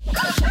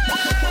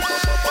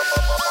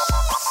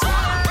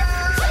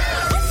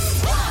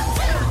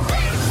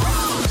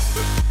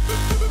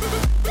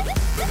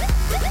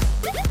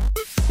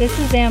This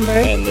is Amber.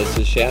 And this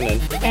is Shannon.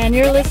 And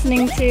you're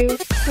listening to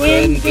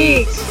Twin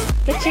Beaks,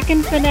 the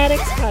Chicken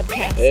Fanatics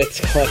Podcast.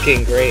 It's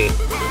fucking great.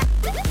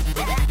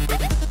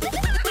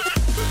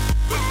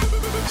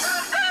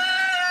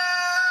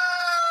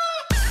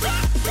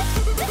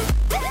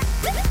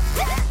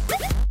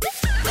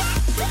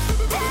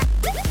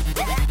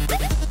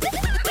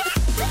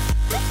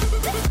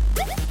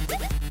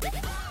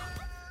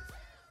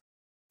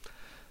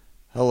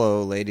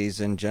 Hello, ladies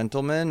and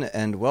gentlemen,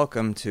 and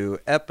welcome to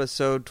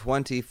episode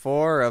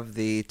 24 of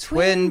the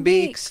Twin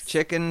Beaks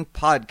Chicken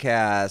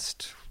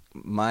Podcast.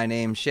 My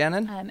name's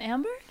Shannon. I'm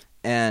Amber.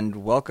 And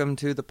welcome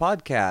to the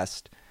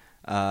podcast.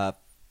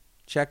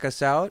 Check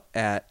us out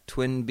at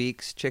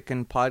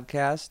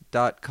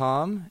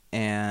twinbeakschickenpodcast.com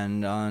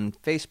and on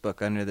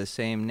Facebook under the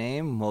same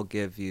name. We'll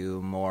give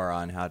you more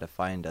on how to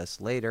find us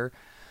later.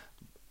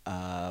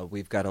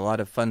 We've got a lot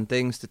of fun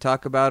things to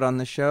talk about on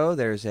the show.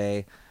 There's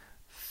a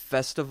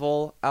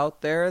festival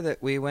out there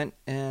that we went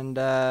and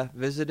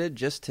visited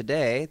just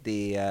today,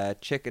 the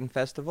Chicken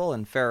Festival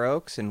in Fair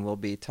Oaks, and we'll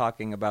be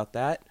talking about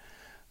that.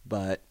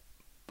 But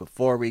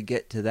before we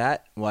get to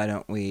that, why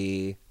don't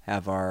we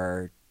have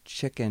our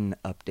chicken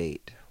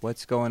update?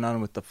 What's going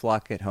on with the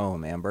flock at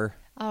home, Amber?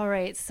 All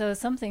right, so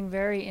something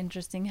very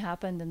interesting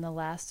happened in the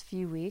last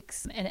few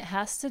weeks, and it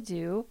has to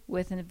do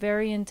with a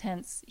very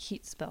intense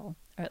heat spell,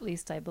 or at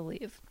least I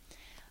believe.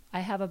 I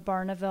have a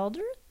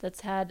Barnevelder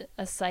that's had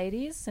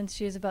ascites since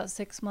she was about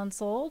 6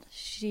 months old.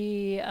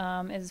 She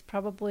is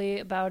probably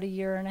about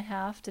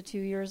 1.5 to 2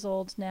 years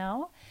old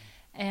now.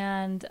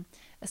 And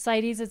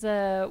ascites is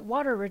a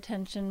water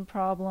retention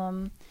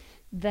problem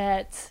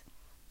that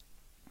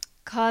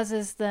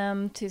causes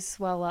them to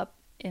swell up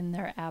in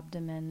their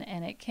abdomen.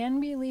 And it can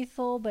be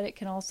lethal, but it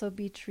can also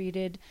be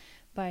treated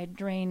by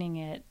draining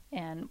it.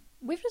 And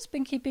we've just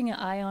been keeping an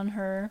eye on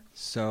her.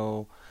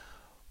 So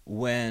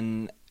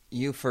when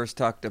you first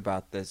talked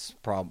about this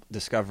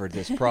discovered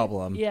this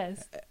problem.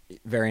 Yes.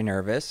 Very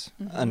nervous,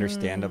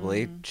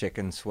 understandably.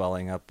 Chicken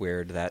swelling up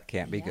weird, that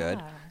can't be good.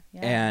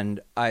 Yeah. And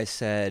I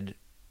said,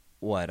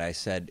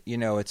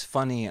 it's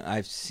funny,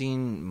 I've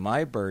seen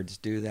my birds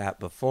do that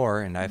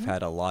before, and I've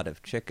had a lot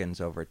of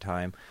chickens over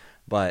time,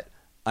 but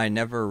I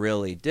never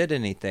really did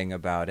anything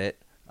about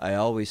it. I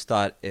always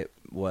thought it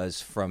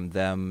was from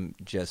them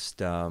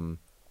just having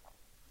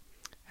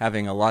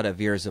a lot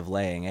of years of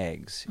laying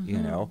eggs, you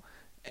know.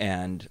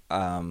 And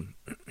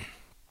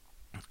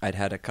I'd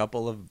had a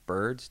couple of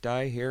birds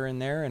die here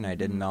and there, and I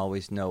didn't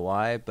always know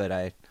why, but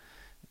I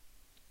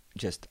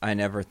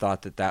never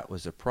thought that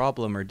was a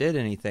problem or did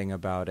anything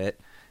about it.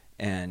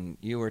 And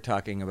you were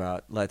talking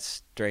about,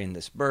 let's drain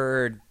this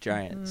bird,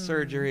 giant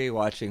surgery,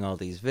 watching all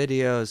these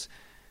videos,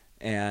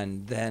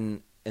 and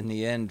then in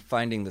the end,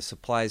 finding the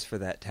supplies for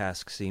that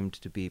task seemed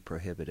to be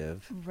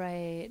prohibitive.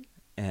 Right.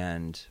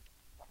 And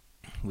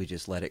we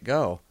just let it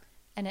go.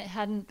 And it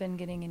hadn't been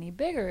getting any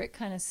bigger. It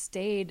kind of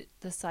stayed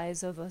the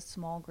size of a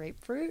small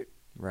grapefruit.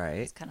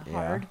 Right. It's kind of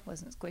hard.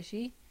 Wasn't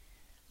squishy.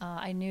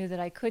 I knew that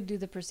I could do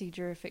the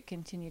procedure if it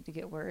continued to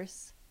get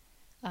worse.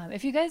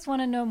 If you guys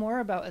want to know more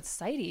about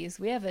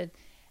ascites, we have an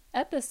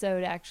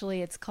episode,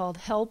 actually. It's called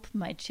Help,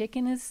 My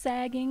Chicken is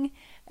Sagging.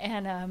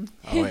 And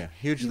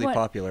hugely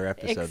popular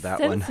episode, that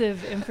one.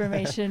 Extensive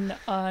information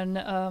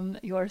on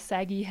your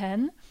saggy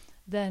hen,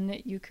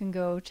 then you can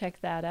go check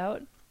that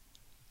out.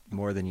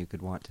 More than you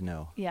could want to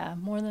know. Yeah,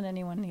 more than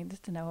anyone needs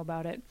to know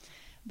about it.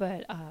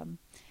 But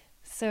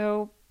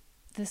so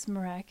this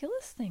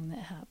miraculous thing that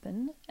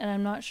happened, and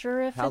I'm not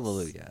sure if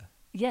Hallelujah.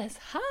 Yes,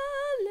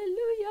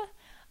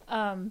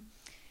 hallelujah.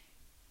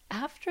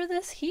 After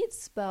this heat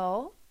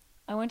spell,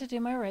 I went to do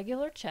my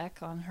regular check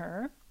on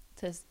her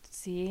to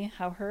see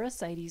how her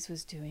ascites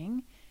was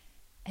doing.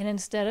 And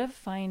instead of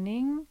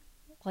finding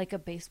like a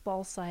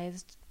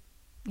baseball-sized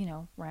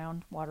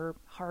round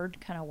hard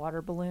kind of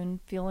water balloon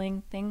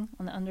feeling thing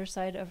on the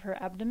underside of her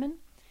abdomen,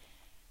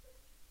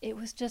 it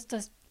was just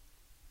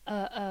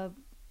a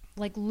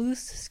like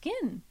loose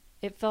skin.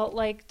 It felt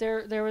like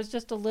there was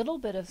just a little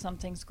bit of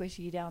something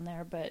squishy down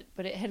there, but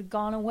it had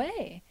gone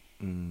away.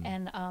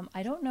 And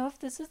I don't know if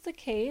this is the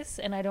case,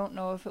 and I don't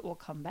know if it will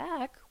come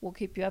back. We'll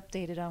keep you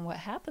updated on what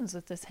happens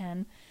with this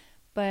hen,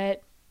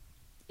 but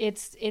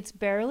it's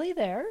barely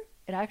there.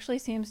 It actually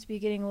seems to be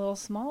getting a little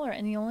smaller,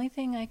 and the only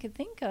thing I could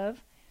think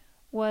of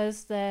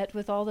was that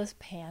with all this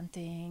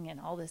panting and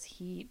all this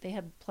heat, they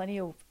had plenty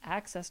of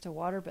access to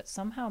water, but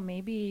somehow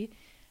maybe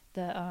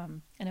I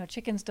know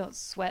chickens don't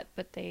sweat,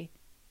 but they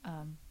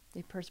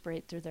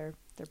perspirate through their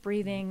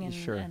breathing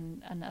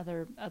and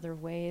other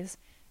ways.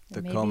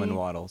 The comin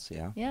waddles,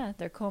 yeah. Yeah,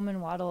 they're comin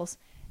waddles,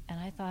 and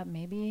I thought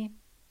maybe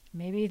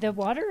the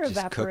water just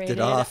evaporated. Cooked it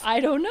off.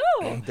 I don't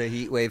know. The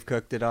heat wave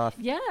cooked it off.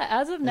 Yeah,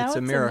 as of now, it's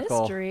a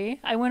mystery.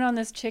 I went on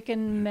this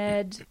chicken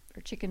vet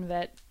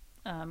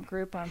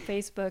group on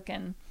Facebook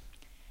and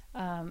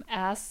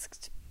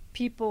asked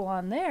people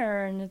on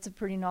there, and it's a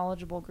pretty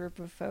knowledgeable group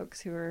of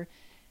folks who are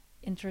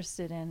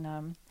interested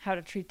in how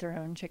to treat their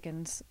own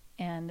chickens,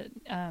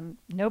 and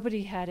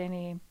nobody had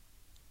any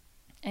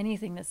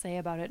anything to say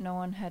about it. No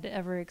one had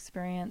ever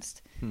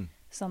experienced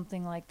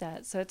something like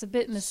that. So it's a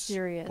bit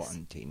mysterious.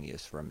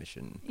 Spontaneous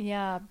remission.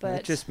 Yeah, but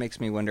it just makes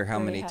me wonder how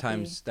many happy.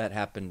 times that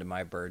happened to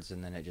my birds,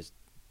 and then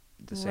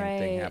the same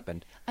thing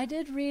happened. I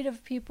did read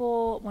of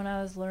people when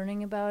I was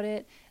learning about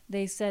it.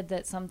 They said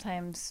that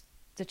sometimes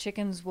the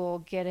chickens will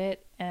get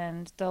it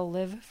and they'll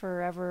live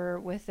forever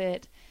with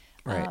it.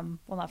 Right.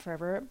 Well, not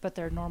forever, but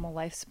their normal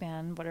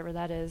lifespan, whatever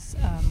that is,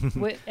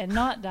 and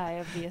not die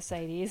of the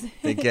ascites.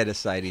 They get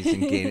ascites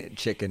and gain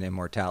chicken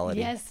immortality.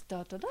 Yes.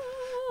 Da, da, da.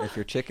 If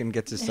your chicken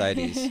gets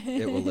ascites,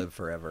 it will live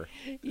forever.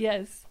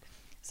 Yes.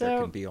 So,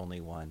 there can be only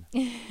one.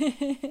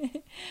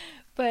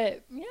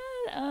 But,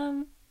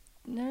 yeah,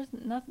 there's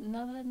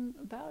nothing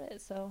about it,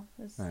 so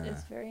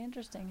it's very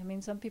interesting. I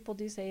mean, some people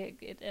do say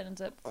it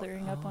ends up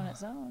clearing up on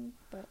its own,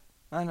 but...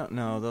 I don't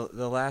know.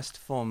 The last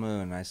full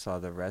moon, I saw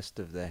the rest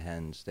of the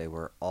hens. They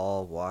were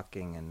all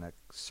walking in a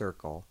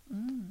circle.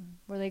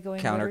 Were they going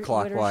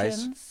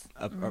counterclockwise?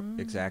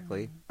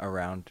 Exactly,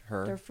 around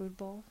her. Their food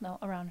bowl? No,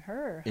 around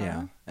her. Huh?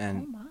 Yeah,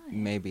 and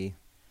maybe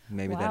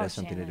wow, that has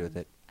something Shannon. to do with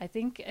it. I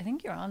think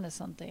you're onto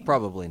something.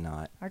 Probably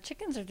not. Our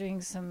chickens are doing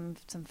some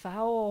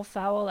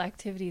foul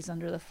activities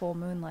under the full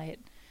moonlight.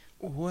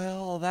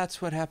 Well,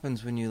 that's what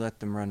happens when you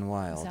let them run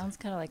wild. Sounds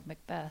kind of like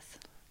Macbeth.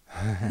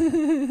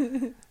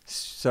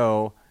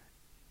 So,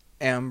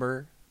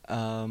 Amber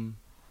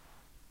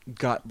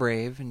got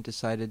brave and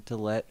decided to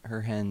let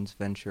her hens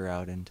venture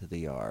out into the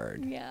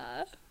yard.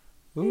 Yeah,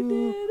 Ooh, they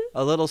did.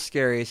 A little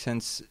scary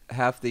since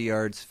half the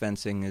yard's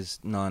fencing is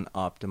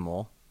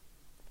non-optimal.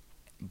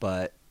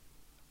 But,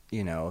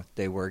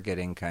 they were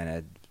getting kind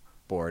of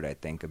bored, I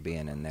think, of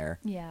being in there.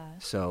 Yeah.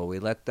 So we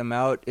let them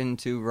out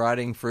into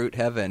rotting fruit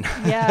heaven.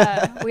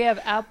 Yeah, we have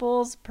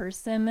apples,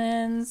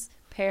 persimmons,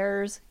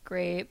 pears,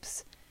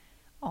 grapes,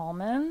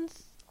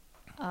 almonds.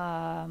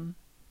 Am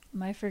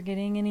I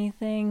forgetting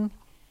anything?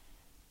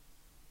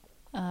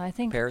 I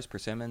think Pears,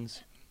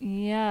 persimmons.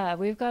 Yeah,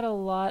 we've got a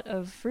lot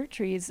of fruit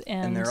trees,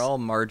 and they're all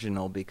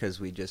marginal because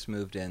we just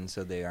moved in,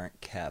 so they aren't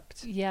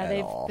kept. Yeah, at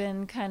they've all.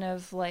 been kind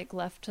of like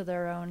left to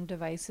their own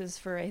devices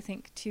for I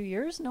think 2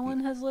 years. No one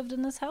has lived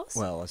in this house.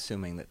 Well,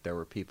 assuming that there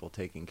were people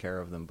taking care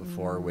of them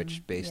before,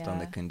 which, based on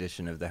the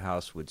condition of the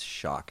house, would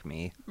shock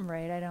me.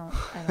 Right, I don't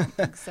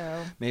think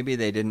so. Maybe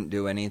they didn't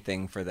do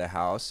anything for the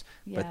house,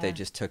 but they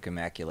just took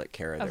immaculate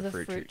care of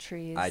their fruit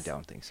trees. I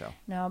don't think so.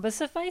 No, but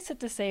suffice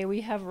it to say,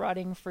 we have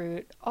rotting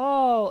fruit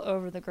all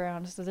over the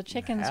ground. So the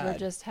chickens were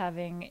just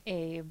having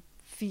a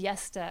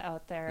fiesta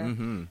out there.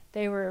 Mm-hmm.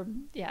 They were,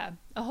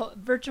 a whole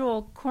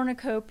virtual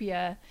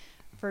cornucopia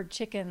for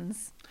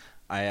chickens.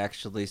 I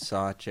actually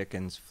saw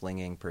chickens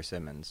flinging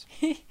persimmons.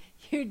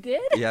 You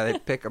did? Yeah,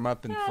 they'd pick them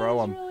up and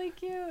throw them. That was really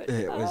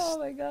cute. Oh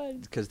my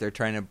God. Because they're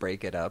trying to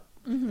break it up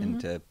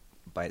into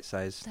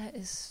bite-sized. That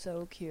is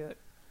so cute.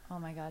 Oh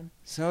my God.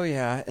 So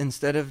yeah,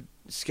 instead of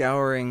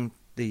scouring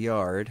the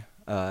yard,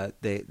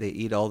 they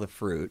eat all the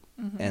fruit,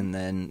 and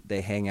then they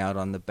hang out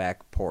on the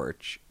back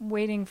porch.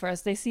 Waiting for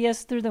us. They see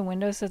us through the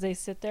window, so they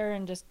sit there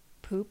and just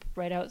poop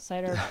right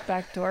outside our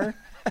back door.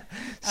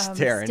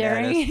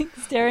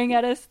 Staring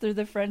at us through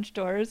the French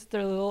doors,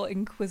 their little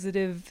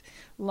inquisitive,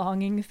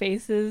 longing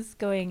faces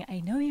going,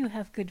 I know you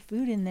have good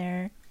food in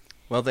there.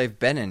 Well, they've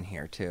been in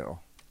here, too.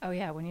 Oh,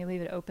 yeah, when you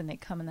leave it open, they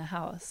come in the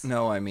house.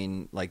 No, I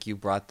mean, like you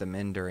brought them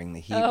in during the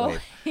heat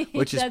wave,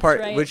 which is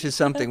right. which is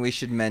something we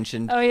should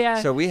mention. Oh,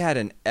 yeah. So we had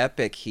an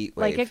epic heat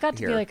wave. Like, it got to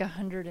here. be like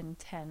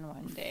 110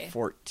 one day.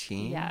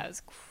 14? Yeah, it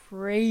was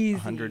crazy.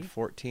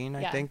 114,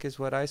 I think, is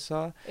what I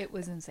saw. It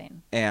was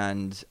insane.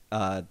 And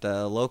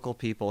the local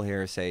people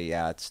here say,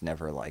 yeah, it's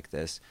never like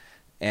this.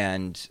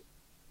 And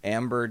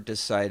Amber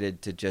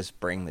decided to just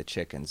bring the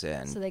chickens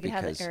in. So they could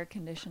have the air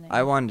conditioning.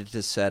 I wanted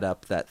to set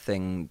up that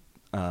thing...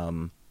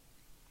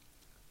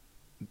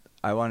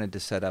 I wanted to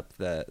set up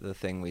the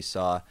thing we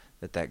saw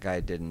that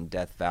guy did in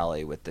Death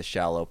Valley with the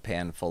shallow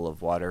pan full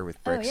of water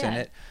with bricks in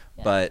it.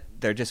 Yeah. But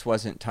there just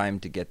wasn't time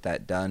to get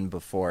that done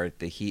before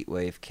the heat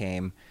wave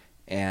came.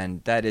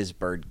 And that is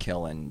bird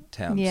killing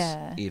temps,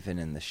 even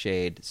in the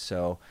shade.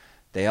 So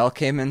they all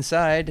came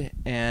inside,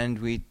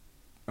 and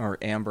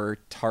Amber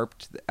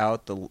tarped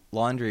out the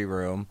laundry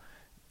room.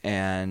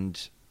 And,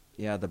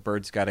 yeah, the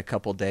birds got a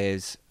couple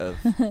days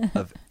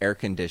of air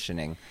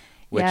conditioning.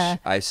 Which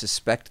I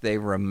suspect they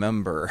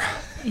remember.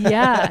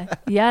 Yeah,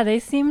 they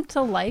seem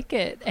to like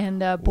it. And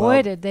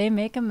did they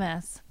make a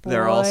mess. Boy,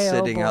 they're all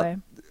sitting out.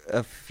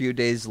 A few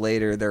days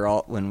later,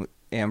 when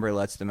Amber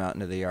lets them out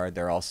into the yard,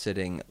 they're all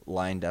sitting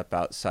lined up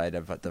outside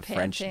of the panting.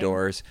 French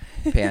doors,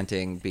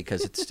 panting,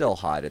 because it's still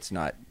hot. It's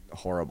not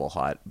horrible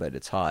hot, but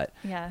it's hot.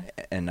 Yeah.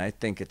 And I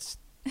think it's...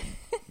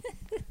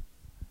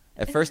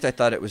 At first, I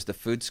thought it was the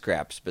food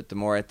scraps, but the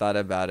more I thought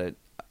about it,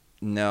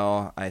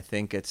 no, I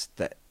think it's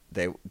that...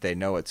 They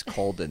know it's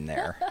cold in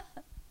there.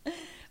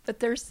 But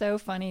they're so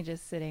funny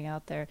just sitting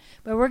out there.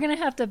 But we're going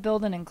to have to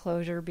build an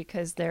enclosure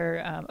because they're,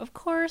 of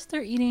course,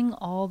 they're eating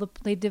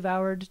they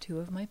devoured 2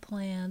 of my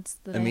plants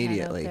that I had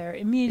out there.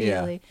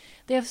 Immediately. Yeah.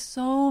 They have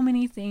so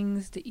many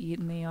things to eat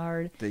in the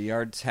yard. The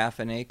yard's half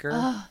an acre.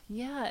 Oh,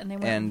 yeah. And they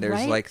went And there's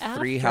right like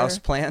 3 house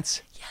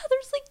plants. Yeah,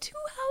 there's like 2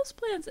 house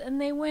plants. And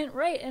they went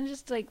right and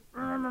just like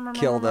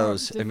kill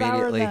those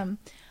immediately. Them.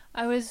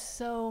 I was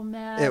so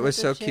mad. It was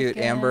so chickens.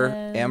 cute.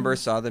 Amber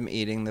saw them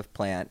eating the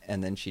plant,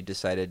 and then she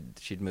decided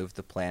she'd move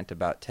the plant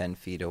about 10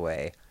 feet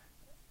away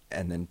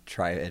and then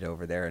try it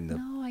over there. And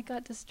no, I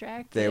got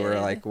distracted. They were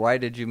like, why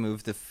did you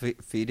move the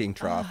feeding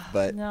trough?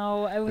 But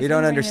no, I was we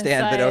don't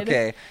understand, inside. but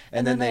okay.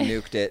 And then they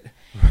nuked it.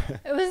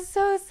 It was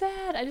so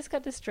sad. I just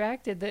got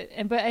distracted.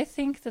 But I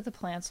think that the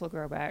plants will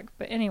grow back.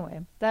 But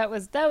anyway, that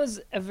was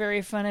a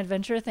very fun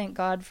adventure. Thank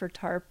God for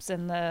tarps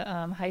and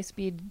the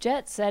high-speed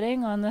jet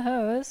setting on the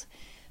hose.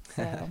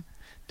 So.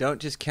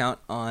 Don't just count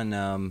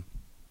on.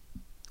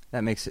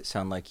 That makes it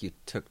sound like you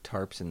took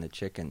tarps and the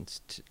chickens,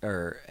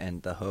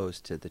 and the hose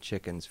to the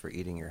chickens for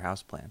eating your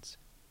houseplants.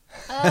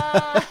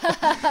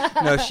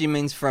 No, she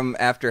means from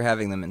after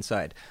having them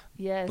inside.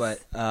 Yes.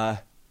 But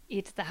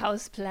eat the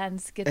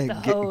houseplants, get the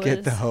hose.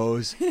 Get the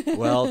hose.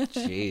 Well,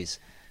 jeez.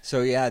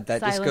 So yeah,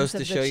 that Silence just goes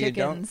to show you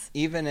chickens.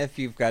 Even if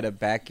you've got a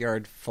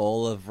backyard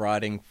full of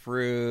rotting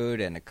fruit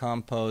and a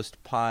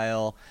compost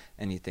pile,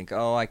 and you think,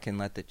 oh, I can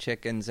let the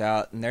chickens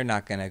out, and they're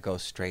not going to go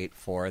straight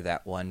for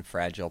that one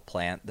fragile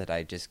plant that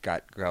I just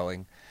got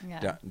growing.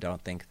 Yeah.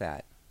 Don't think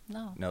that.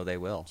 No, they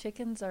will.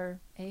 Chickens are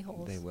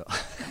a-holes. They will.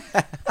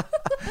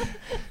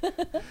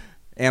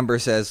 Amber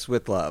says,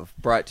 with love,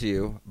 brought to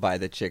you by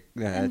the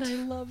and I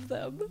love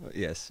them.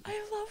 Yes. I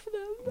love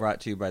them.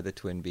 Brought to you by the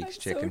Twin Beaks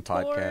Chicken so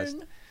Podcast.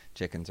 Torn.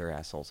 Chickens are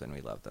assholes, and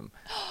we love them.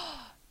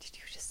 Did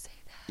you just say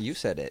that? You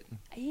said it.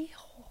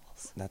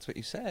 A-holes. That's what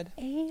you said.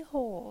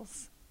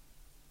 A-holes.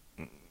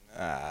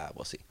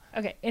 We'll see.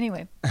 Okay,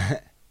 anyway.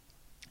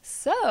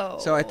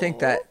 So I think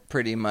that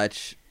pretty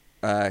much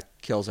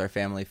kills our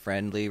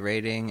family-friendly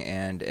rating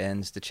and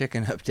ends the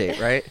chicken update,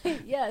 right?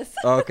 Yes.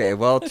 Okay,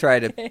 well, try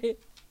to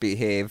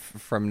behave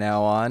from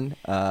now on.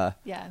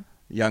 Yeah.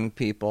 Young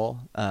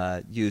people,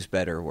 use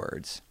better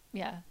words.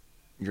 Yeah.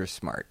 You're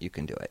smart. You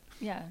can do it.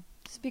 Yeah.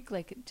 Speak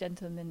like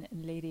gentlemen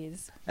and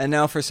ladies. And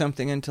now for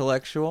something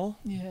intellectual.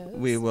 Yes.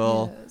 We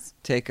will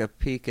take a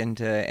peek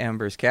into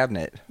Amber's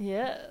cabinet.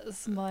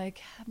 Yes, my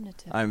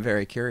cabinet. I'm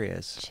very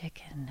curious.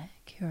 Chicken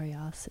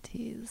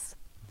curiosities.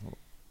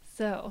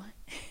 So.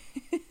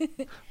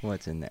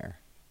 What's in there?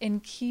 In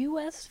Key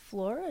West,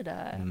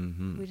 Florida,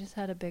 Mm-hmm. we just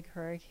had a big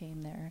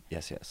hurricane there.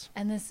 Yes.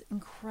 And this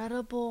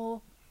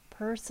incredible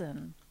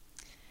person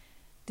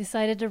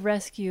decided to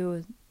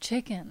rescue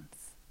chickens.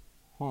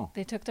 Huh.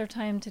 They took their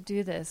time to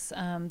do this.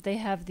 They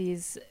have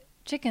these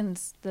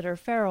chickens that are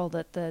feral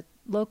that the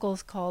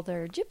locals call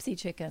their gypsy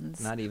chickens.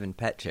 Not even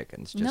pet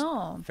chickens, just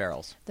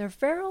ferals. They're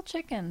feral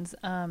chickens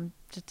to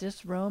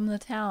just roam the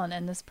town.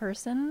 And this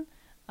person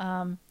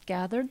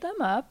gathered them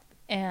up,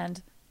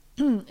 and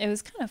it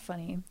was kind of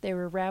funny. They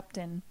were wrapped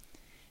in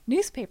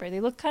newspaper.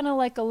 They look kind of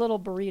like a little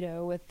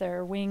burrito with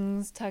their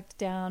wings tucked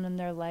down and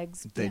their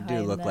legs behind them.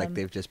 They do look like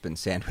they've just been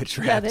sandwich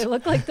wrapped. Yeah, they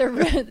look like they're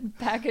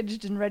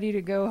packaged and ready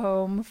to go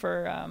home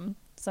for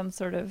some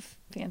sort of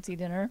fancy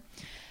dinner.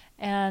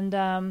 And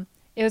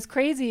it was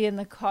crazy in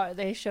the car.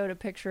 They showed a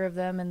picture of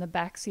them in the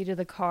back seat of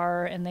the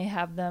car, and they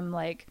have them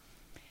like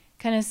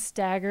kind of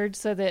staggered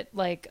so that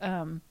like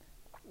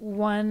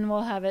one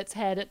will have its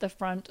head at the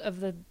front of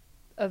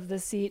the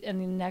seat,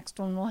 and the next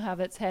one will have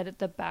its head at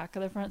the back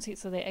of the front seat,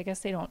 so I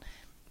guess they don't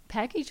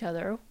peck each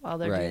other while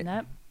they're doing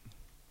that.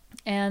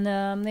 And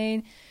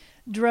they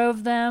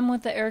drove them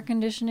with the air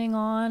conditioning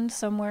on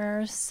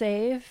somewhere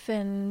safe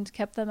and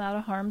kept them out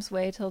of harm's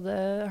way till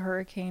the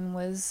hurricane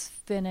was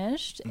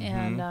finished. Mm-hmm.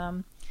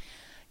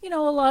 And a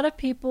lot of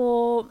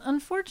people,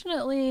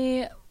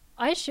 unfortunately,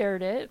 I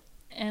shared it,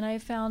 and I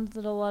found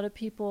that a lot of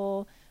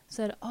people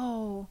said,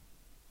 "Oh,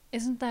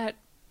 isn't that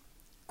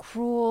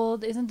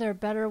cruel? Isn't there a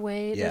better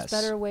way? Yes.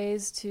 There's better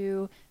ways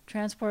to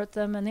transport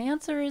them." And the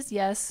answer is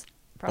yes.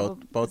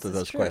 Both of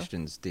those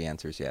questions, the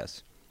answer is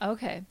yes.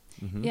 Okay.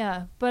 Mm-hmm.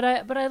 Yeah, but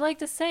I'd like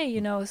to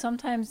say,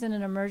 sometimes in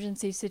an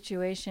emergency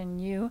situation,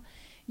 you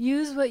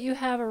use what you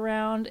have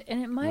around,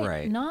 and it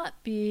might not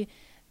be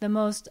the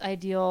most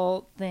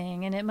ideal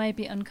thing, and it might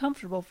be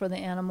uncomfortable for the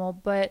animal,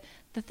 but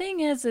the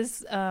thing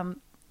is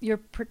you're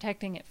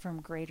protecting it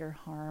from greater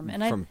harm.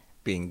 And from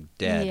being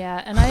dead.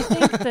 Yeah, and I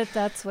think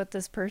that's what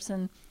this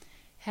person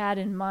had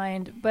in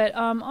mind. But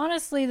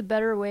honestly, the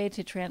better way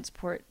to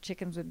transport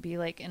chickens would be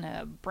like in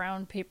a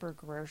brown paper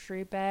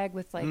grocery bag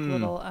with like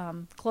little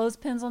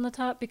clothespins on the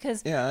top,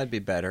 because that'd be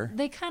better.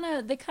 They kind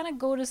of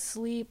go to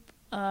sleep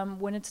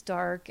when it's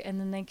dark, and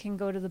then they can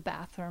go to the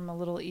bathroom a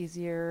little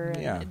easier.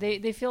 And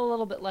they feel a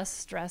little bit less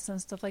stress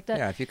and stuff like that.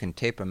 Yeah, if you can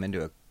tape them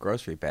into a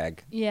grocery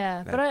bag.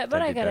 Yeah, but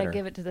I gotta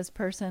give it to this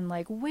person.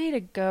 Like, way to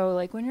go!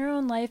 Like, when your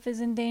own life is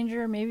in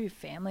danger, maybe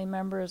family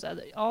members,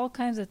 all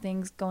kinds of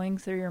things going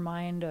through your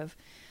mind of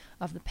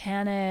the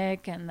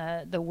panic and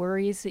the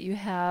worries that you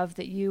have,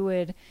 that you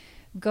would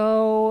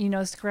go,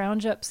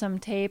 scrounge up some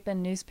tape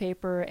and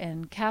newspaper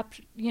and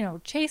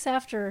chase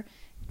after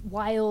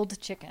wild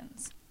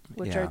chickens,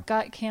 which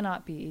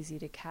cannot be easy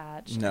to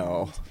catch.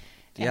 No.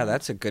 Yeah,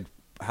 that's a good...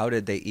 How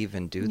did they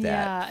even do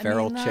that?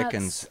 Feral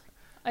chickens.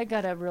 I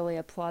gotta really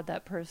applaud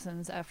that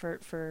person's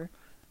effort for...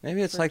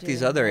 Maybe it's like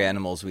these other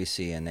animals we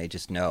see and they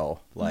just know,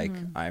 like,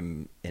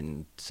 I'm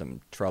in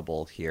some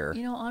trouble here.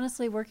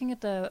 Honestly, working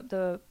at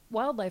the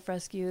wildlife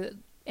rescue,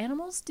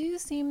 animals do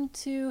seem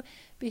to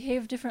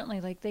behave differently.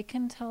 Like, they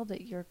can tell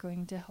that you're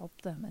going to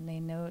help them and they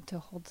know to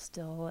hold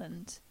still,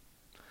 and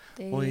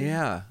they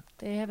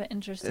have an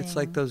interesting... It's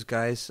like those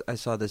guys, I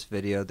saw this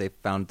video, they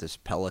found this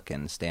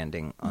pelican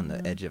standing on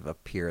the edge of a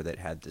pier that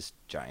had this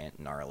giant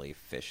gnarly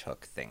fish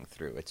hook thing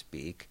through its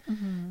beak.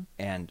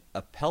 And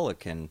a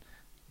pelican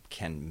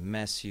can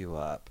mess you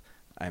up.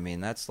 I mean,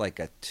 that's like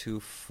a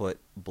 2-foot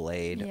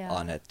blade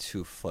on a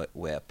 2-foot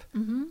whip,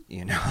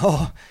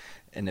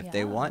 And if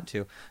they want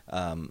to...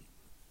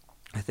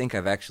 I think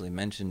I've actually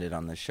mentioned it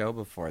on the show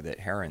before that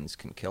herons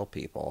can kill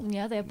people.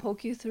 Yeah, they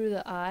poke you through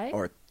the eye.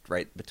 Or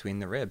right between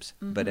the ribs.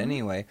 But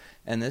anyway,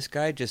 and this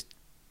guy just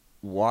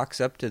walks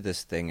up to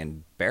this thing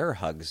and bear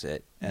hugs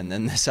it, and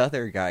then this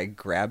other guy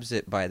grabs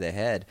it by the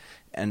head,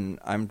 and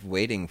I'm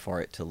waiting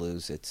for it to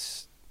lose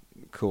its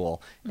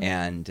cool,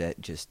 and it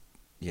just,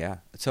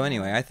 So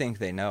anyway, I think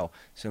they know.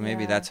 So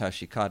maybe that's how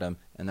she caught him,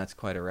 and that's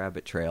quite a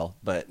rabbit trail,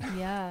 but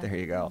there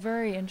you go.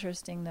 Very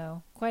interesting,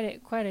 though.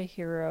 Quite a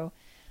hero.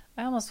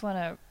 I almost want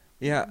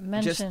to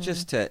mention...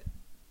 just to...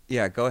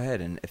 Yeah, go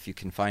ahead, and if you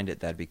can find it,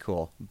 that'd be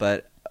cool.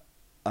 But...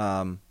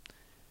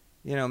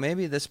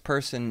 maybe this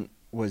person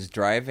was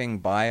driving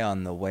by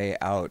on the way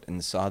out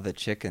and saw the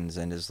chickens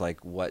and is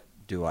like, what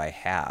do I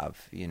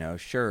have?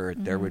 Sure,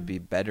 there would be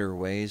better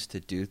ways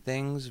to do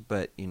things,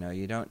 but,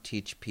 you don't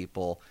teach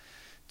people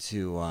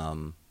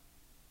to,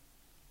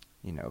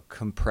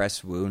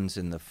 compress wounds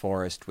in the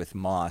forest with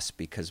moss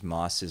because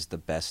moss is the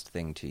best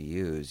thing to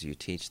use. You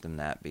teach them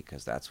that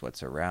because that's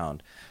what's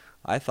around.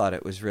 I thought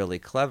it was really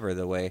clever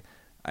the way...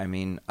 I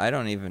mean, I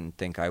don't even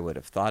think I would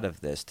have thought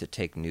of this, to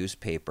take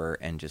newspaper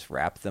and just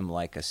wrap them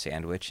like a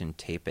sandwich and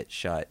tape it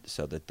shut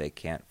so that they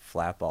can't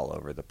flap all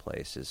over the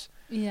places.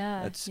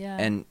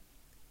 And,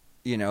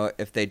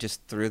 if they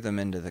just threw them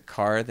into the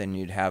car, then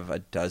you'd have a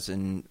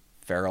dozen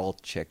feral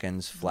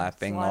chickens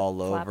flapping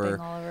all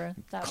over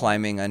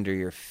climbing under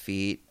your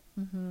feet,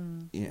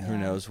 who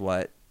knows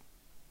what.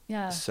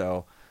 Yeah.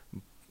 So...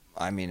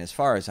 I mean, as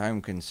far as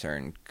I'm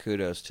concerned,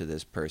 kudos to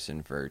this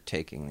person for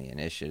taking the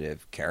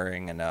initiative,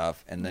 caring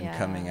enough, and then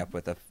coming up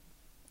with a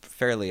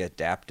fairly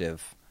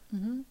adaptive...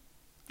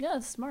 Yeah,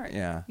 it's smart.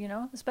 Yeah.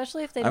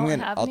 Especially if they don't have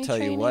any I'll tell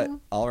training. You what,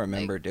 I'll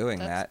remember doing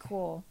that. That's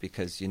cool.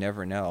 Because you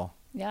never know.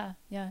 Yeah.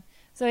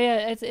 So,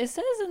 it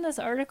says in this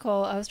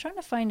article, I was trying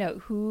to find out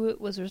who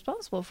was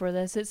responsible for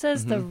this. It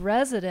says the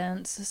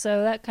residents,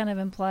 so that kind of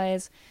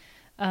implies...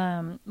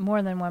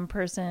 more than one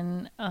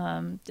person.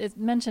 It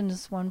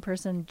mentions one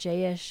person,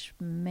 Jayesh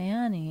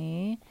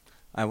Mani.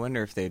 I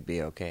wonder if they'd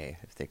be okay,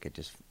 if they could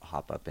just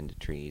hop up into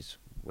trees,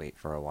 wait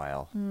for a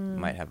while.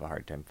 Might have a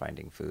hard time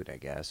finding food, I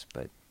guess,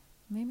 but...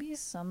 Maybe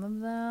some of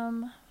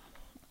them.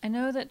 I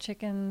know that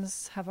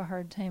chickens have a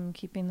hard time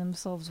keeping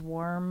themselves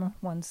warm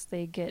once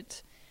they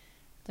get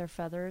their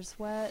feathers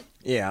wet.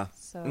 Yeah.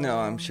 So, no,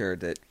 I'm sure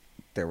that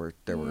there were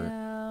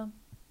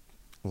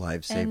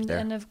lives saved there.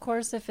 And of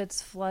course, if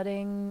it's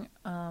flooding,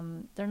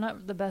 they're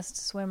not the best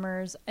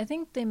swimmers. I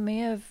think they may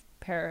have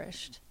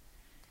perished.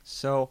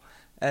 So,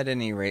 at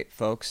any rate,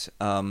 folks,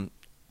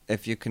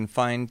 if you can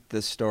find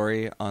the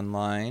story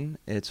online,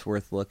 it's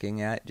worth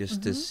looking at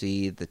just to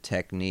see the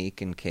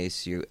technique in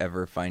case you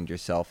ever find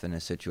yourself in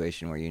a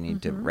situation where you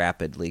need to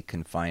rapidly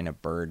confine a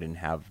bird and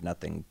have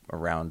nothing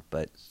around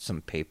but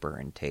some paper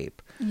and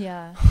tape.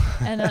 Yeah.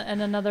 And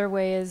another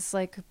way is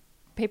like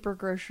paper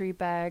grocery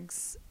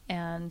bags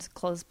and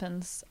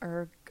clothespins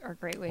are a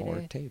great way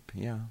or tape,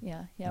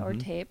 or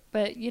tape.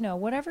 But,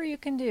 whatever you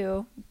can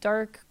do,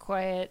 dark,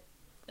 quiet,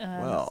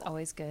 is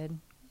always good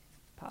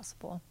if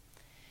possible.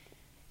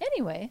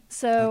 Anyway,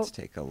 so... Let's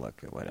take a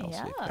look at what else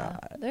we've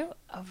got.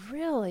 A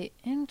really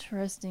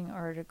interesting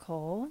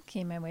article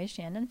came my way.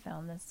 Shannon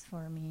found this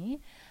for me.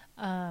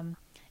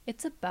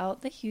 It's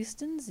about the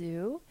Houston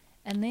Zoo,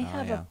 and they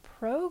have a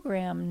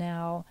program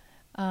now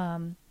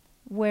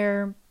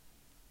where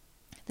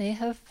they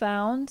have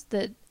found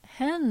that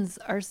hens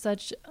are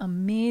such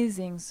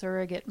amazing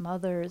surrogate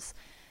mothers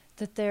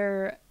that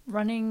they're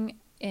running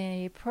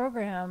a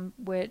program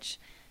which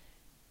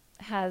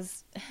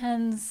has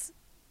hens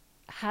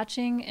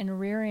hatching and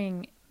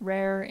rearing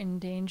rare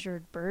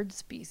endangered bird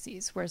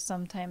species, where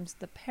sometimes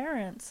the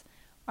parents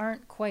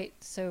aren't quite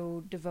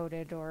so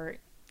devoted or,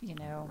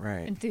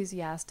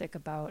 enthusiastic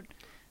about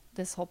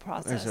this whole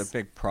process. There's a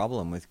big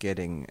problem with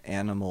getting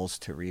animals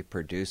to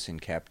reproduce in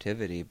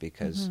captivity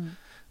because,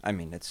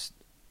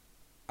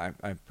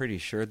 I'm pretty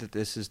sure that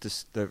this is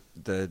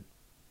the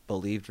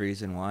believed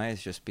reason why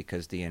is just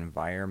because the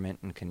environment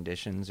and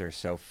conditions are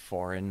so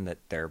foreign that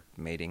their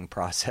mating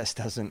process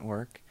doesn't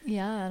work.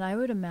 Yeah, and I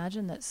would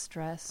imagine that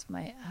stress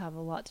might have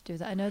a lot to do with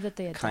that. I know that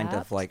they adapt. Kind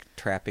of like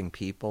trapping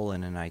people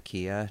in an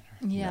IKEA.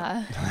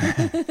 Yeah.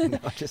 No,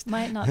 just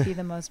might not be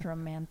the most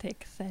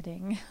romantic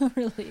setting,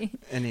 really.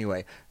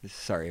 Anyway,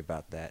 sorry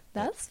about that.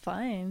 That's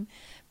fine.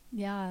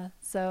 Yeah,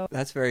 so.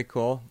 That's very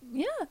cool.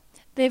 Yeah.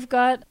 They've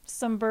got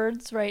some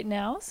birds right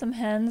now, some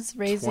hens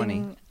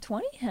raising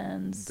 20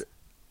 hens.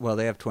 Well,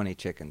 they have 20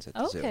 chickens at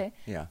the zoo. Okay.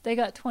 Yeah. They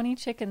got 20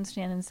 chickens,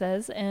 Shannon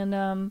says,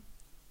 and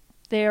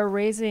they are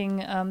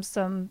raising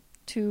some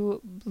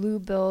 2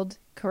 blue-billed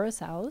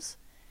curassows.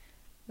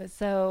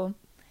 So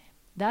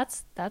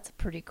that's a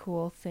pretty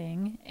cool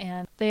thing.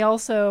 And they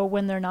also,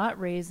 when they're not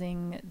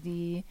raising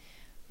the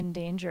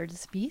endangered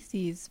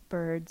species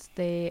birds,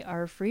 they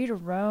are free to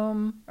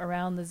roam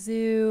around the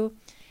zoo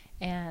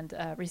and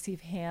receive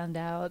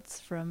handouts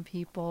from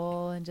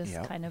people and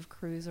just kind of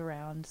cruise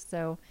around.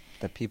 So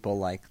the people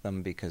like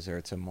them because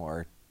it's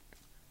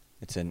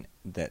an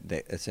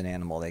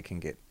animal they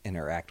can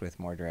interact with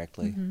more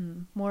directly.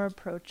 Mm-hmm. More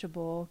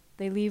approachable.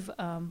 They leave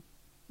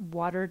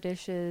water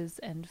dishes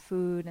and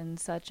food and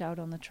such out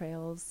on the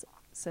trails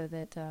so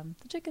that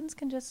the chickens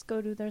can just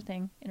go do their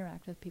thing,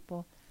 interact with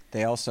people.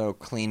 They also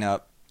clean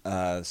up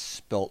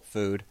spilt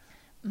food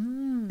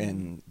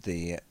in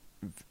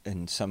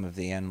some of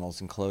the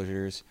animals'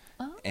 enclosures,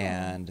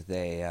 and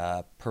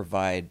they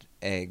provide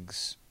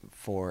eggs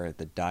for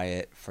the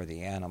diet for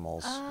the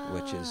animals,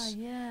 which is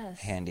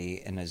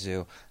handy in a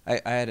zoo.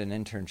 I had an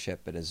internship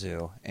at a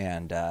zoo,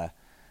 and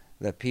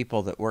the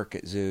people that work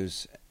at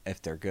zoos,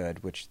 if they're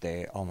good, which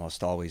they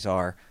almost always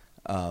are,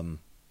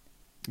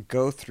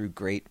 go through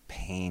great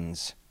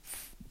pains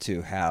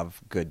to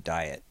have good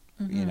diet.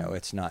 Mm-hmm. You know,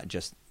 it's not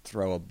just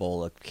throw a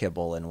bowl of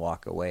kibble and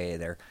walk away.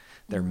 They're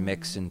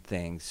mixing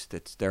things.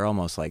 They're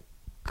almost like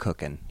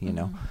cooking, you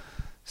know.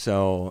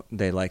 So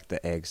they like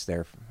the eggs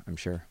there, I'm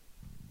sure.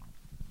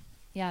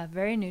 Yeah,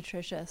 very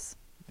nutritious.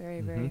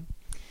 Very, very.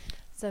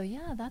 So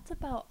yeah, that's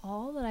about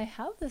all that I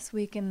have this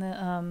week in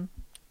the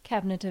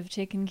cabinet of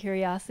chicken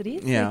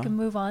curiosities. Yeah. We can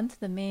move on to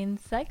the main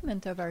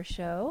segment of our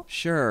show.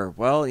 Sure.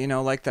 Well,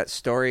 like that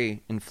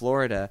story in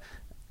Florida,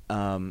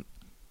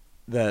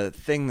 the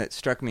thing that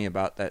struck me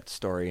about that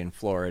story in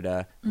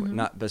Florida,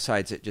 not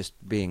besides it just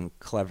being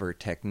clever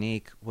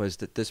technique, was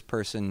that this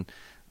person,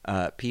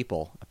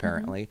 people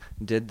apparently,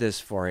 did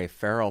this for a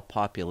feral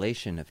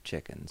population of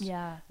chickens.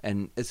 Yeah.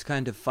 And it's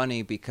kind of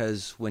funny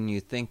because when you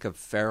think of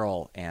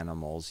feral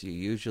animals, you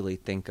usually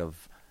think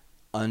of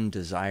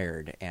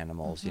undesired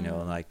animals,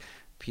 like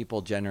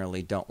people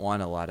generally don't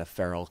want a lot of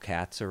feral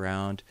cats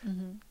around.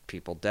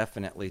 People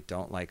definitely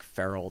don't like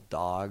feral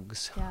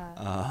dogs.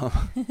 Yeah.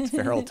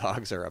 Feral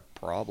dogs are a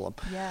problem.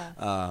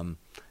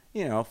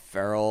 Yeah.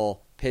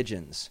 Feral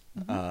pigeons,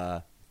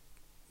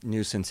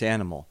 nuisance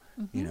animal,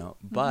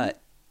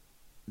 but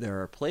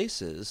there are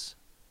places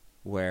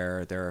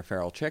where there are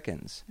feral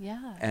chickens.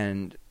 Yeah.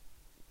 And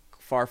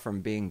far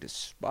from being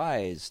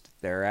despised,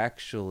 they're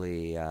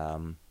actually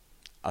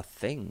a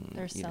thing.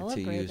 They're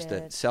celebrated. To use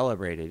that.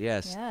 Celebrated,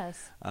 yes.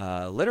 Yes.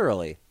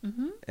 Literally.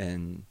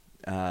 In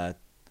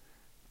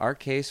our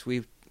case,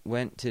 we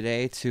went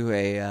today to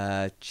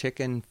a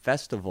chicken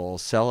festival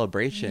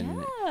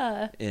celebration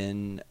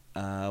in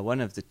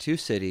one of the 2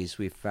 cities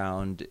we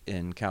found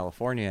in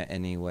California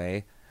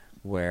anyway,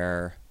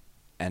 where,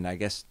 and I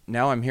guess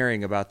now I'm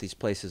hearing about these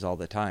places all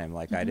the time.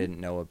 Like I didn't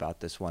know about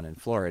this one in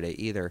Florida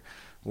either,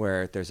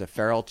 where there's a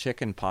feral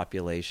chicken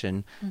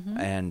population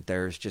and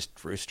there's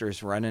just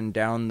roosters running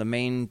down the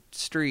main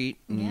street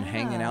and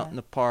hanging out in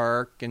the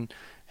park, and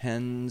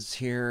hens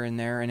here and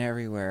there and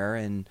everywhere,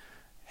 and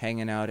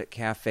hanging out at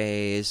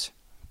cafes.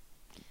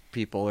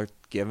 People are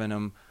giving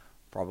them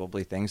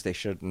probably things they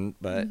shouldn't,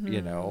 but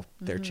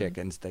they're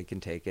chickens, they can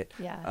take it.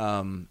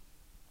 Yeah.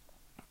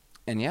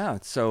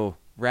 And so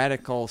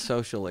radical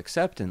social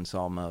acceptance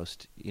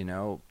almost,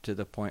 to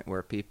the point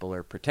where people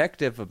are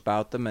protective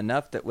about them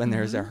enough that when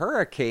there's a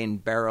hurricane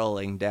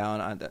barreling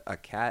down on a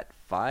Cat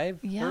 5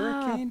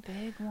 hurricane.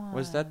 Big one.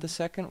 Was that the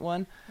second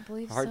one? I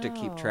believe Hard to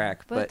keep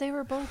track. But they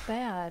were both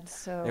bad,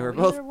 so they were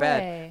both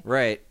bad.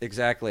 Right,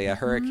 exactly. A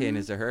hurricane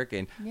is a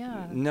hurricane.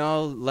 Yeah.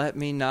 No, let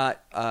me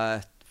not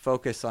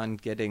focus on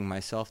getting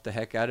myself the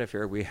heck out of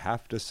here. We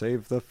have to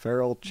save the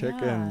feral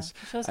chickens.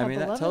 Yeah. I mean,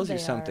 that tells you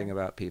something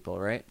about people,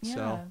 right?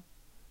 Yeah.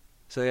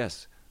 So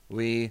yes,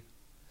 we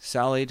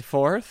sallied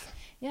forth.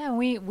 Yeah,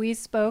 we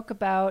spoke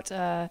about,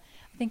 I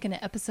think in an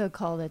episode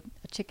called A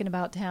Chicken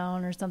About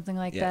Town or something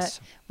like that,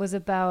 was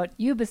about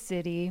Yuba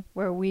City,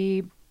 where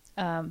we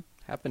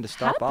happened to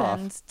stop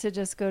off. To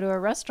just go to a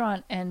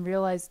restaurant and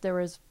realize there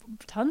was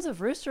tons of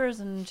roosters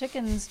and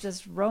chickens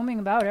just roaming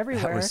about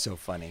everywhere. That was so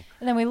funny.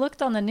 And then we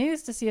looked on the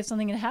news to see if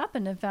something had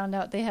happened and found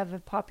out they have a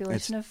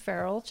population of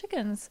feral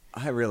chickens.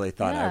 I really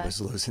thought I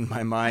was losing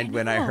my mind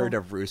when I heard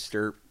a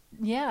rooster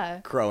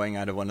Yeah. growing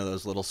out of one of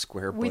those little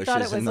square We bushes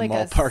thought it was in the like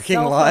mall a parking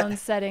cell lot. phone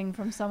setting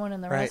from someone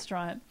in the Right.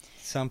 restaurant.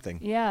 Something.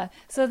 Yeah.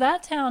 So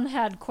that town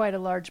had quite a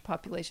large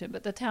population,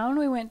 but the town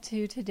we went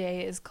to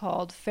today is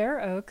called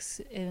Fair Oaks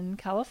in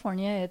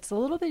California. It's a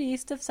little bit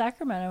east of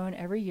Sacramento, and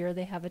every year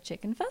they have a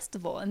chicken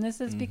festival. And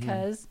this is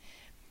because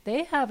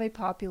they have a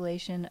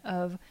population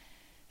of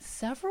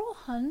several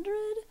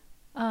hundred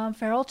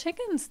feral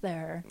chickens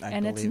there.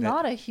 And it's believe it.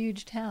 not a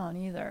huge town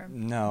either.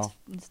 No.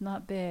 It's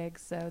not big,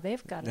 so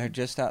they've got They're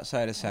just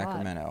outside of a lot.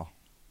 Sacramento.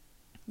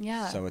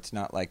 Yeah. So it's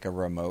not like a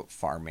remote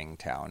farming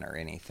town or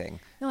anything.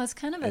 No, it's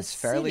kind of It's a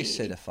fairly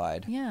city.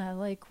 citified. Yeah,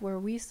 like where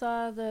we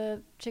saw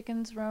the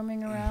chickens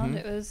roaming around, Mhm.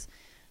 it was,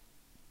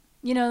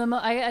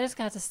 I just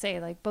got to say,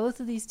 like, both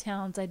of these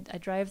towns, I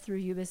drive through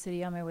Yuba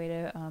City on my way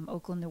to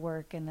Oakland to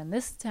work, and then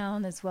this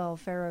town as well,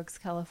 Fair Oaks,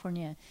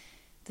 California.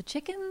 The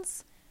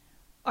chickens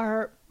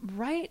are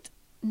right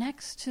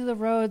next to the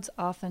roads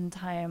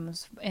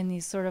oftentimes in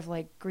these sort of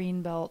like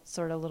green belt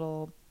sort of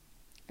little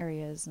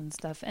areas and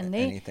stuff. And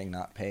Anything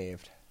not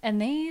paved. And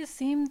they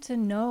seem to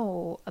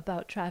know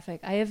about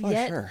traffic. I have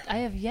Sure.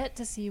 yet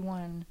to see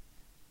one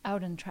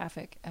out in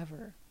traffic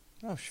ever.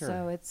 Oh, sure.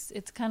 So it's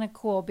kind of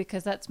cool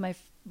because that's my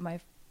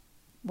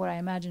what I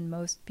imagine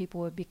most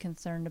people would be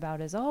concerned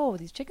about is, oh,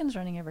 these chickens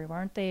running everywhere,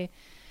 aren't they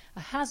a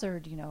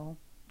hazard?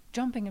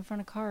 Jumping in front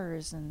of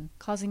cars and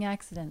causing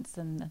accidents.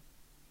 And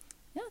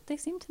yeah, they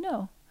seem to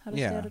know how to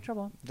stay out of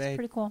trouble. It's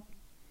pretty cool.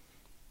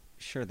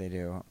 Sure, they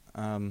do.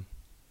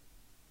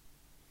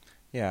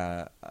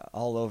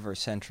 All over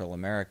Central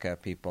America,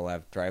 people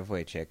have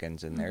driveway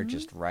chickens, and they're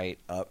just right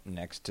up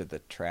next to the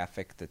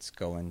traffic that's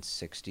going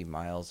 60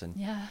 miles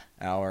an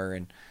hour.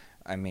 And,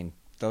 I mean,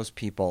 those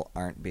people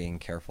aren't being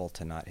careful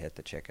to not hit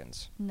the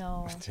chickens.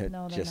 No, they're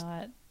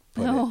not.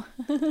 No.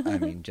 I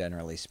mean,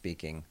 generally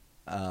speaking.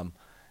 And,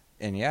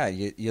 yeah,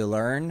 you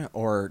learn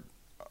or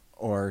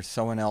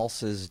someone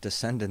else's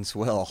descendants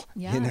will,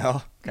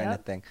 kind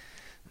of thing.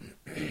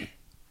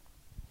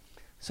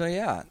 So,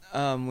 yeah,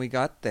 we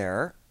got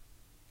there.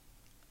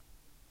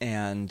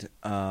 And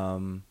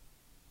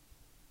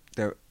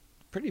they're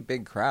pretty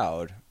big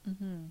crowd.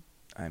 Mm-hmm.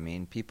 I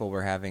mean, people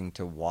were having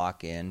to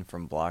walk in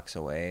from blocks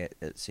away,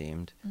 it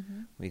seemed.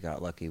 Mm-hmm. We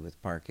got lucky with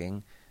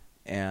parking.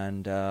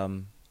 And,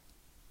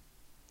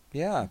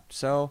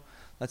 so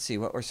let's see,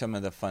 what were some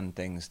of the fun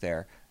things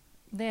there?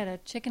 They had a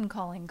chicken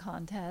calling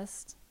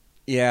contest.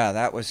 Yeah,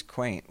 that was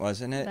quaint,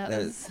 wasn't it? That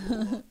was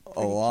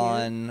a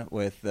lawn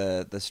with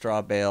the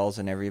straw bales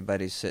and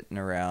everybody sitting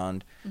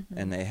around. Mm-hmm.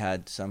 And they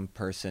had some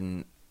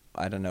person...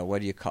 I don't know,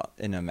 what do you call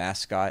in a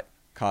mascot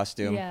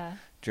costume? Yeah.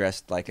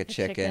 Dressed like a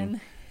chicken.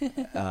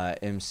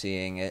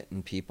 emceeing it,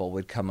 and people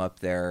would come up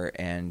there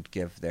and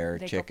give their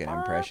chicken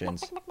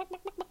impressions.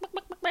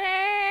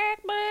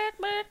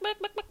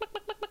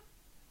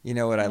 You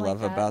know what I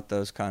love about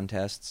those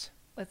contests?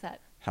 What's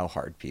that? How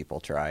hard people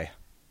try.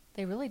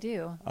 They really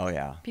do. Oh,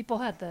 yeah. People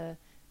had they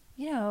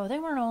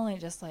weren't only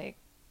just like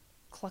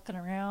clucking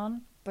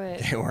around. But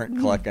they weren't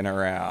clucking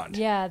around.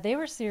 Yeah, they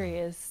were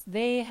serious.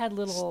 They had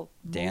little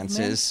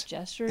dances,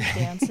 gestures,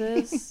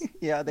 dances.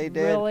 Yeah, they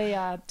did. Really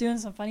doing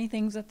some funny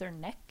things with their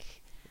neck.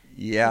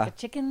 Yeah. Like a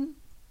chicken.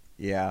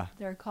 Yeah.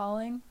 They're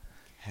calling.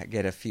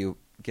 Get a few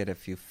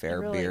fair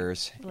really,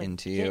 beers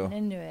into you. Getting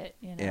into it,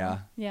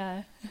 Yeah.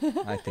 Yeah.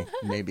 I think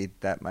maybe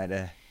that might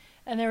have.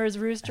 And there was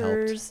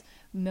roosters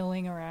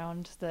milling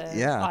around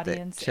the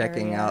audience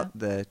checking area. out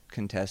the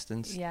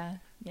contestants. Yeah.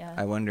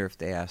 I wonder if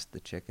they asked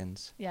the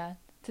chickens. Yeah.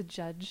 To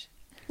judge.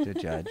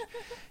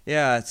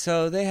 Yeah,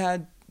 so they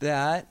had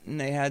that,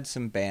 and they had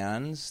some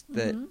bands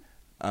that,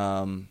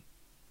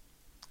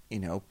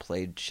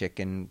 played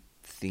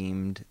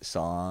chicken-themed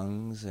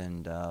songs,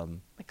 and...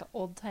 like an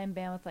old-time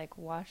band with, like,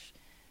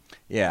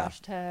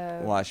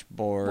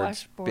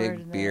 washboards,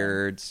 big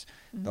beards,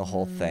 the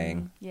whole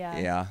thing. Yeah.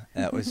 Yeah,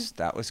 that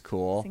was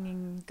cool.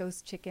 Singing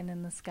Ghost Chicken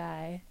in the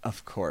Sky.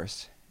 Of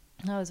course.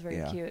 That was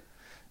very cute.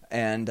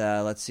 And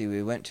let's see,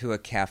 we went to a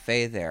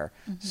cafe there.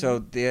 Mm-hmm.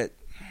 So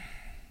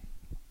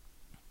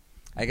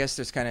I guess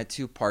there's kind of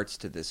two parts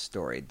to this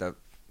story. The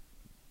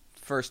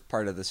first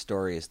part of the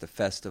story is the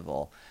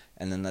festival,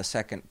 and then the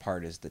second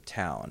part is the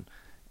town.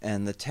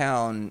 And the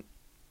town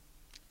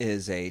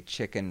is a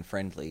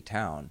chicken-friendly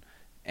town.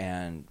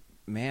 And,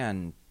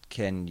 man,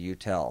 can you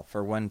tell.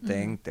 For one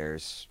thing,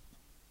 there's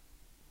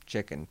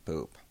chicken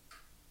poop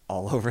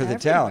all over the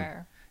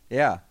town.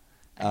 Yeah.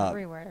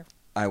 Everywhere.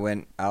 I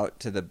went out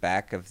to the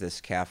back of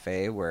this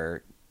cafe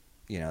where...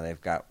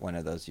 they've got one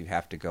of those you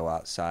have to go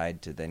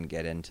outside to then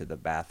get into the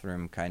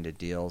bathroom kind of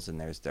deals, and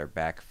there's their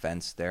back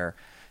fence there,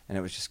 and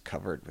it was just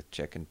covered with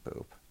chicken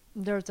poop.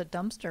 There was a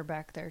dumpster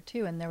back there,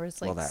 too, and there was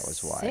that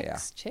was why,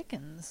 6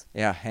 chickens.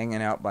 Yeah,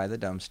 hanging out by the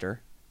dumpster.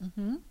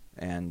 Mm-hmm.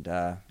 And,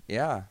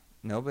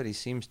 nobody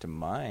seems to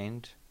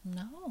mind.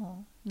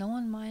 No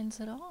one minds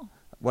at all.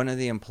 One of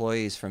the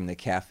employees from the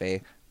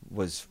cafe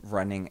was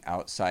running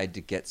outside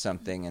to get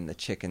something, and the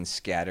chickens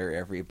scatter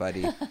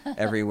everybody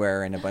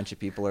everywhere, and a bunch of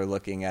people are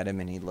looking at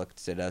him, and he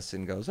looks at us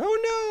and goes,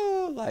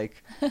 "Oh no!"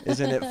 Like,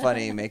 isn't it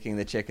funny making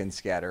the chickens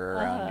scatter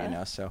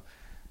around? So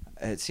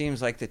it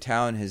seems like the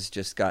town has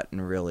just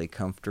gotten really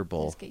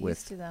comfortable Just get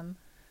used to them.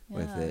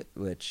 with Yeah. it,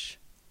 which,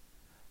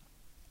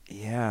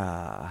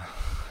 yeah.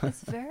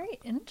 It's very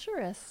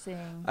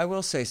interesting. I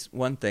will say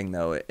one thing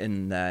though,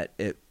 in that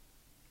it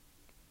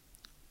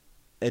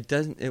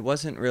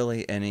wasn't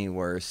really any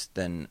worse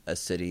than a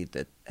city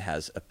that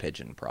has a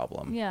pigeon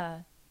problem.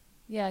 Yeah.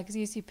 Yeah, because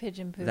you see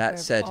pigeon poop That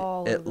said,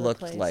 all over it the looked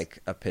place. like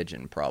a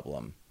pigeon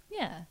problem.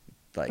 Yeah.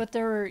 Like, But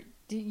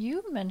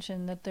you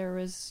mentioned that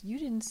you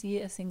didn't see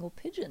a single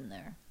pigeon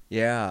there.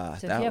 yeah,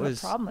 So if that you have was.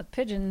 a problem with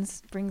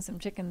pigeons, bring some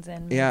chickens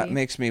in. Maybe. Yeah, it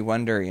makes me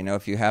wonder.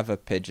 If you have a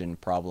pigeon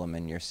problem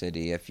in your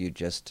city, if you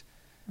just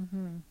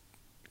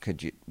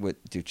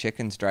do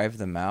chickens drive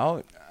them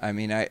out? I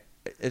mean,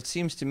 it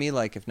seems to me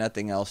like if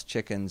nothing else,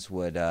 chickens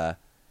would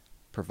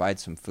provide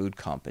some food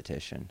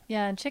competition.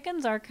 Yeah, and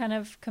chickens are kind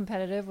of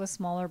competitive with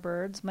smaller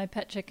birds. My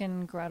pet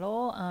chicken,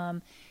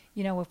 Gretel,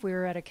 if we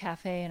were at a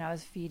cafe and I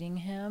was feeding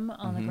him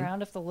on the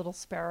ground, if the little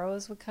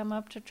sparrows would come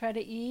up to try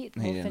to eat, He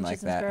little didn't finches like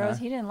and that, sparrows,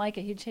 huh? he didn't like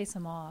it. He'd chase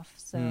them off.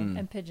 So,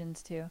 and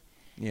pigeons too.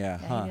 Yeah,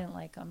 Yeah, huh. he didn't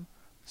like them.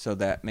 So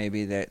that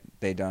maybe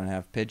they don't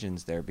have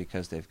pigeons there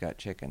because they've got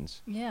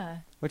chickens. Yeah.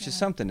 Which is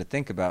something to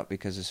think about,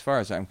 because as far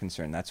as I'm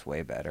concerned, that's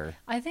way better.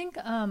 I think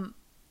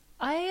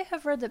I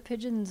have read that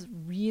pigeons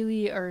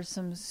really are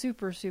some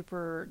super,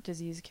 super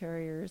disease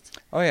carriers.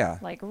 Oh, yeah.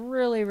 Like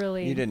really,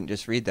 really. You didn't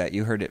just read that.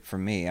 You heard it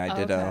from me. I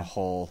did a okay.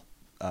 whole...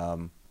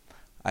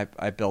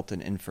 I built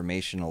an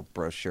informational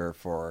brochure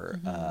for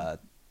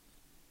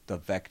the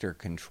vector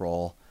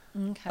control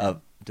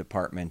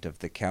department of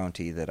the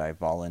county that I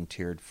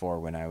volunteered for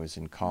when I was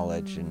in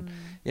college. And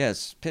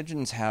yes,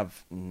 pigeons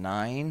have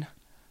 9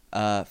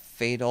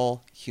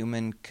 fatal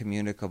human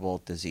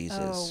communicable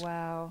diseases. Oh,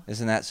 wow.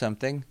 Isn't that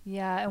something?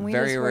 Yeah, and we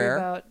Very just worry rare.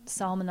 about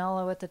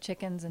salmonella with the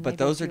chickens and But maybe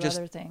those a are few just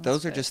other things.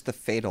 those are just the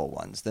fatal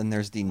ones. Then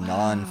there's the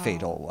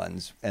non-fatal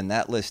ones, and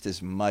that list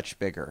is much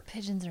bigger.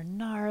 Pigeons are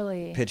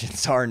gnarly.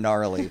 Pigeons are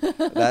gnarly.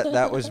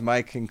 That was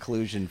my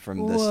conclusion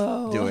from this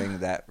doing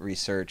that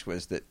research,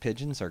 was that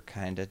pigeons are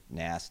kind of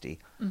nasty.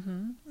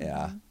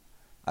 Yeah.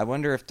 I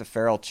wonder if the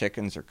feral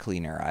chickens are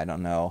cleaner. I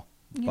don't know.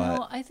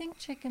 But I think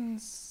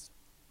chickens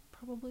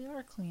probably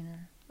are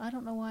cleaner. I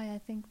don't know why I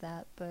think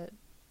that, but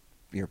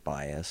you're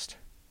biased.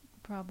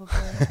 probably.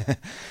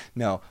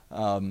 No.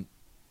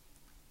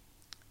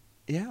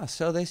 Yeah,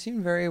 so they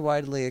seem very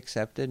widely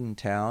accepted in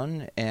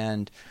town,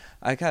 and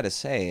I gotta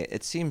say,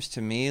 it seems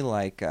to me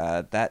like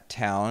that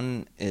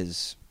town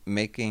is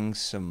making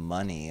some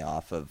money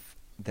off of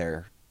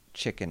their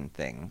chicken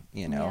thing,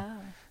 Yeah.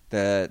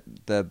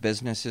 The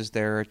businesses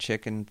there are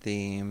chicken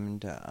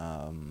themed,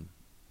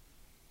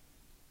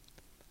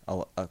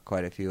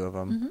 quite a few of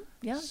them.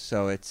 Yeah.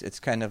 So it's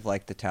kind of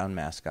like the town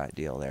mascot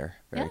deal there.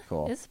 Very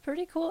cool. It's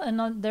pretty cool. And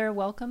on their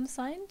welcome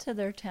sign to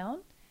their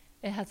town,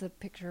 it has a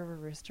picture of a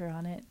rooster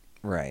on it.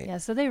 Right. Yeah,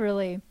 so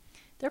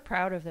they're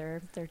proud of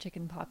their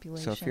chicken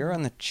population. So if you're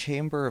on the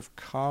Chamber of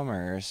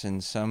Commerce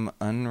in some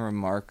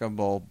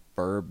unremarkable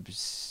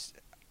burbs,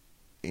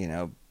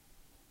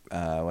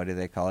 what do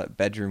they call it?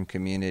 Bedroom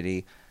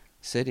community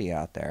city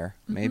out there,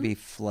 maybe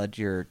flood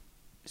your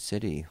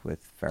city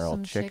with feral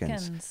Some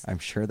chickens. I'm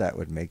sure that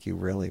would make you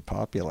really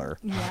popular.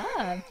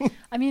 Yeah.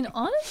 I mean,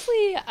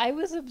 honestly, I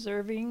was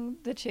observing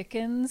the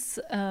chickens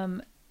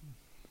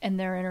and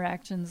their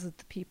interactions with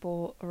the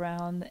people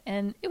around,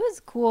 and it was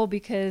cool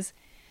because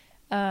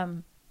I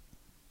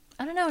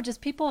don't know,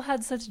 just people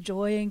had such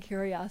joy and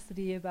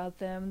curiosity about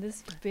them.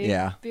 This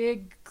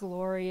big,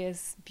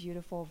 glorious,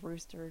 beautiful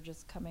rooster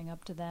just coming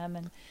up to them,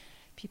 and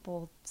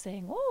people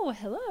saying, "Oh,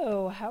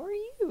 hello, how are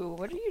you?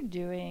 What are you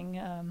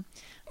doing?"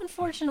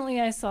 Unfortunately,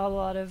 I saw a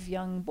lot of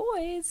young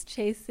boys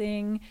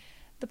chasing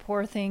the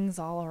poor things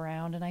all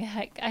around, and I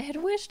had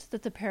wished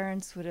that the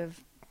parents would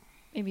have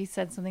maybe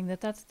said something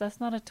that's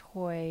not a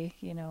toy,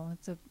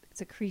 it's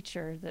a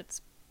creature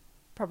that's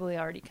probably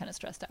already kind of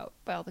stressed out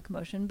by all the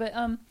commotion. But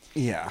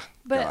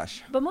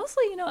gosh. But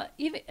mostly,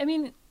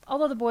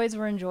 although the boys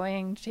were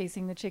enjoying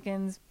chasing the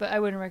chickens, but I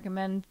wouldn't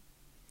recommend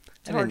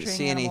I didn't torturing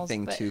see animals,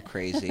 anything too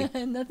crazy.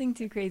 Nothing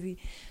too crazy.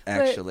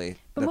 Actually,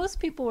 but most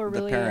people were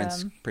really the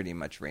parents pretty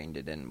much reined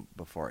it in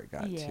before it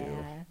got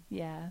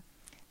Yeah.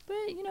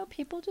 But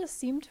people just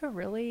seem to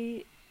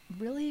really,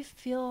 really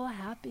feel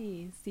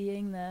happy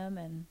seeing them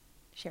and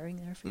sharing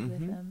their food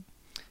with them.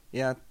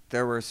 Yeah,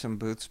 there were some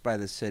booths by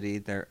the city.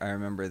 There, I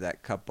remember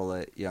that couple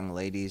of young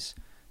ladies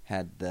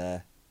had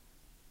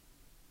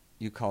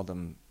you called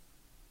them,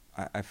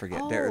 I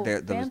forget. They're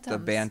bantams. The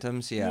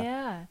bantams. Yeah.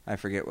 Yeah. I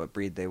forget what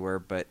breed they were,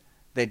 but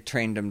they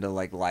trained them to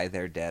lie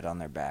there dead on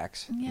their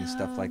backs and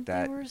stuff like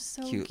that. They were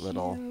so cute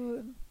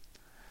little.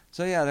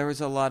 So yeah, there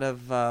was a lot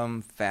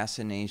of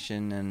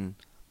fascination and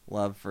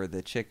love for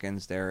the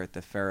chickens there at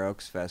the Fair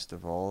Oaks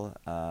Festival.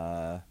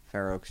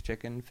 Fair Oaks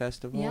Chicken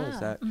Festival, Yeah. is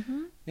that?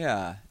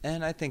 Yeah,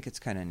 and I think it's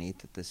kind of neat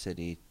that the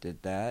city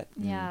did that.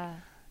 Yeah.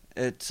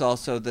 It's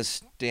also the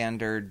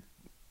standard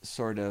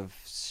sort of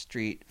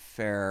street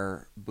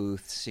fair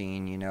booth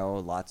scene,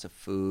 lots of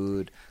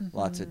food,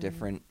 lots of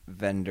different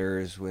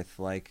vendors with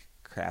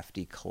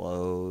crafty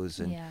clothes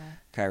and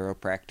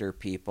chiropractor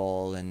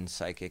people and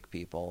psychic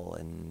people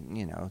and,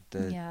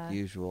 the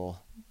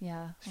usual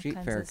street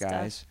fair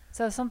guys.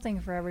 So something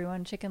for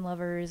everyone, chicken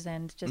lovers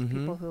and just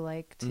people who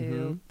like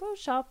to go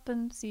shop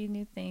and see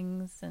new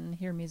things and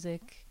hear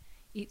music,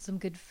 eat some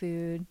good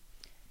food.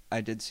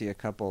 I did see a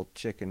couple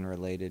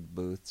chicken-related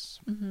booths,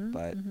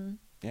 but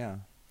yeah.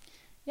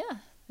 Yeah,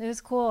 it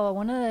was cool.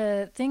 One of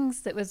the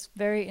things that was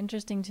very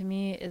interesting to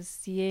me is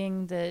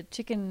seeing the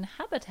chicken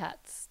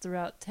habitats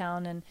throughout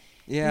town. And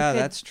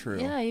that's true.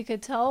 Yeah, you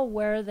could tell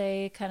where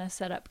they kind of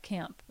set up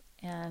camp.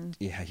 And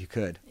yeah, you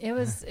could. It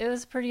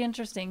was pretty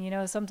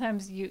interesting.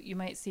 Sometimes you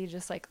might see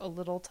just like a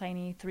little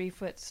tiny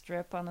 3-foot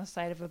strip on the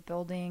side of a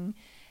building,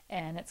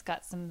 and it's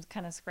got some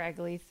kind of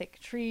scraggly, thick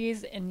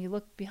trees, and you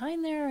look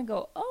behind there and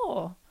go,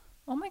 oh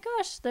my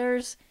gosh,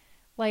 there's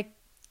like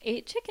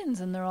 8 chickens,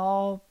 and they're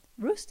all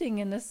roosting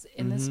in this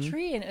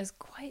tree, and it was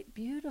quite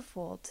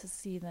beautiful to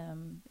see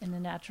them in a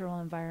natural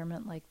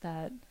environment like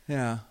that.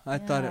 Yeah, I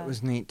thought it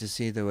was neat to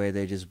see the way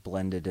they just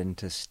blended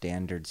into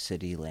standard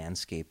city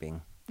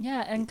landscaping.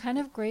 Yeah, and kind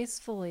of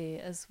gracefully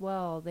as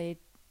well. It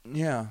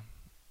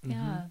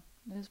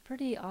was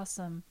pretty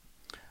awesome.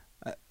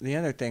 The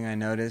other thing I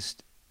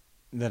noticed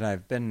that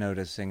I've been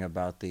noticing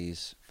about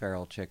these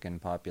feral chicken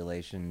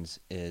populations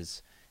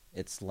is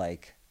it's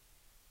like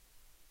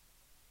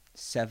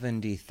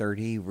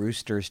 70-30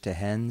 roosters to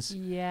hens.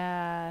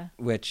 Yeah.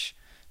 Which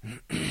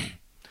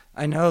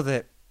I know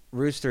that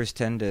roosters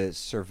tend to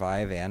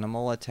survive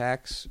animal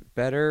attacks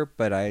better,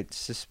 but I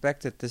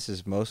suspect that this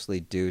is mostly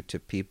due to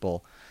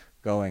people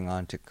going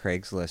on to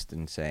Craigslist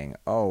and saying,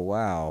 oh,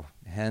 wow,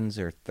 hens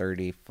are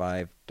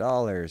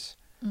 $35.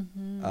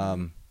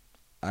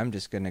 I'm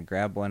just going to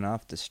grab one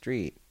off the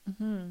street.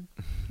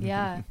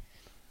 Yeah,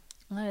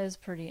 that is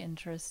pretty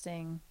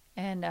interesting.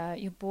 And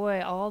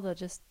all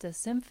the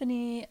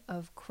symphony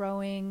of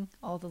crowing,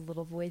 all the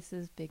little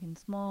voices, big and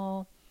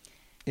small.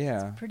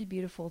 Yeah. It's pretty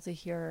beautiful to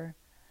hear.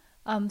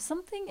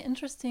 Something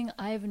interesting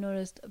I've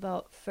noticed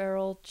about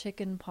feral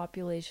chicken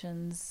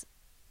populations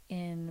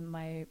in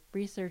my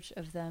research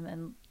of them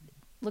and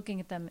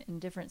looking at them in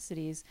different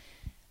cities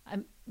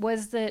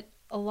was that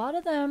a lot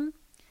of them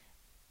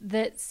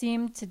that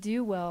seem to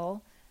do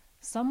well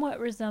somewhat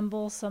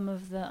resemble some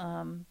of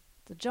the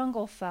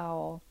jungle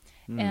fowl.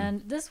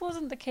 And this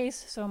wasn't the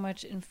case so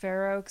much in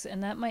Fair Oaks,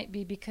 and that might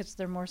be because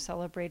they're more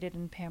celebrated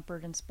and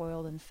pampered and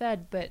spoiled and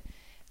fed. But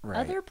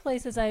other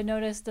places I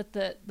noticed that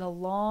the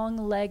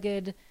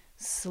long-legged,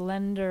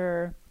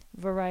 slender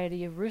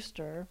variety of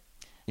rooster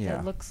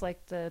that looks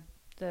like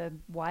their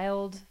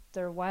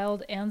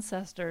wild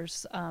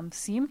ancestors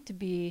seem to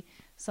be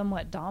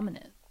somewhat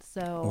dominant.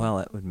 So, well,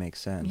 it would make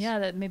sense. Yeah,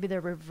 that maybe they're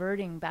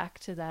reverting back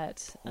to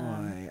that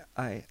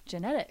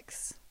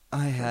genetics.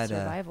 I had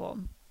survival.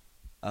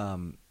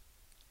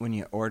 When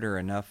you order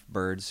enough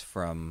birds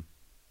from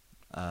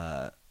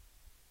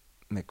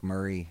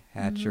McMurray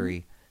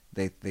Hatchery,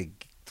 they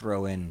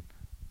throw in,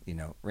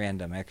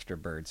 random extra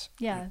birds.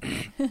 Yeah.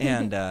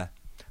 And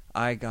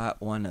I got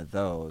one of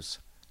those.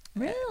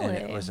 Really? And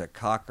it was a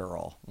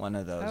cockerel, one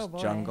of those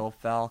jungle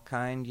fowl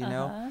kind,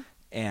 know.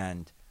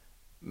 And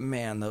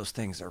man, those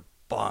things are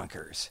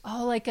bonkers.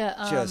 Oh, like a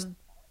just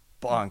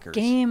bonkers.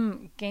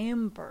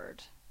 Game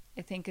bird,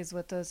 I think is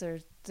what those are.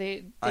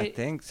 I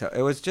think so.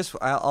 It was just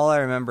all I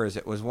remember is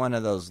it was one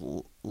of those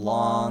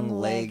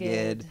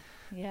long-legged,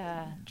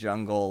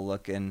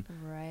 jungle-looking,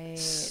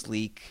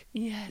 sleek,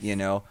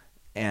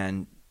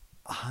 and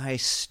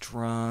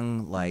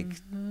high-strung. Like,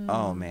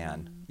 oh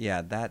man,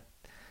 yeah, that.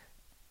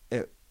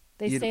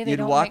 You'd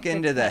walk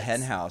into the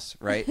hen house,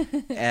 right,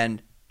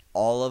 and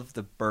all of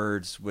the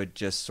birds would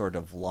just sort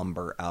of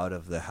lumber out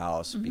of the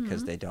house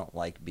because they don't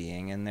like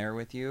being in there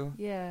with you.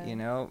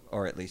 Yeah.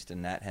 Or at least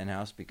in that hen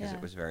house because it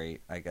was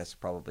very, I guess,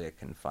 probably a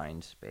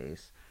confined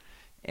space.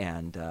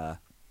 And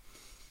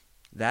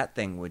that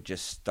thing would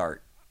just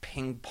start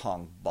ping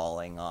pong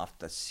balling off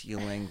the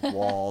ceiling,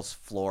 walls,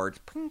 floors.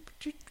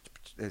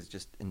 It's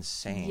just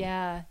insane.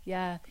 Yeah,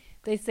 yeah.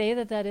 They say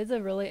that is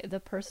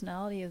the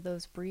personality of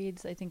those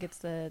breeds. I think it's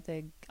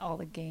all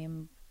the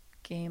game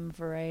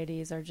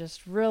varieties are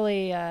just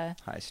really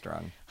high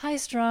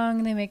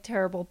strung. They make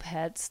terrible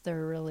pets.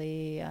 They're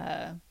really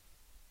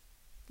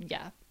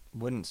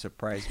wouldn't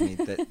surprise me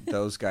that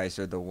those guys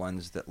are the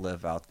ones that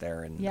live out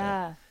there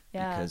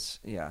because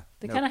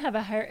they kind of have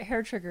a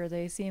hair trigger.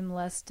 They seem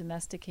less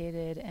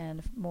domesticated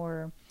and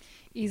more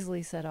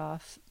easily set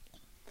off,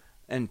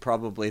 and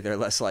probably they're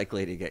less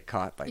likely to get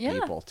caught by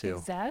people too.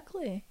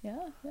 Exactly.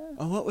 Yeah.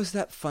 Oh, what was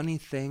that funny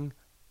thing?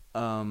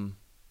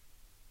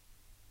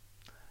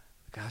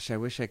 Gosh, I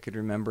wish I could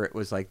remember. It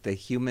was like the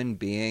human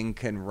being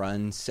can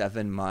run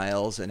 7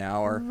 miles an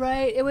hour.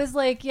 Right. It was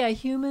like,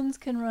 humans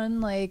can run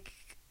like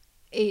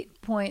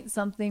 8 point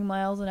something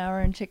miles an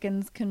hour and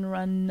chickens can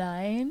run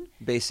 9.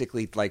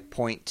 Basically like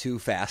 0.2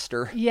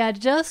 faster. Yeah,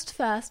 just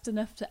fast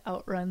enough to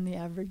outrun the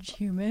average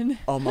human.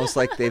 Almost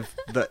like they've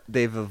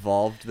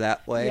evolved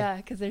that way. Yeah,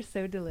 because they're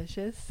so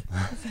delicious.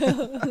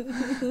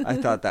 I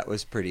thought that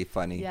was pretty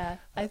funny. Yeah,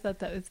 I thought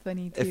that was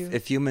funny too.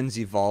 If humans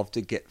evolved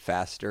to get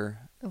faster,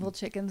 will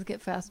chickens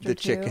get faster the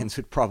too? chickens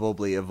would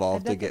probably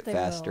evolve to get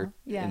faster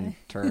Yeah. in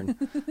turn.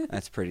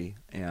 That's pretty,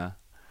 yeah.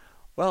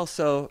 Well,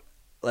 so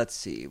let's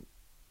see.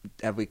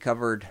 Have we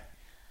covered,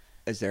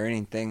 is there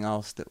anything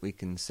else that we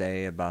can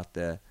say about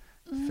the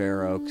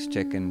Fair Oaks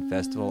Chicken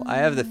Festival? I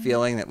have the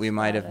feeling that we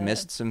might have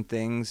missed some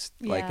things,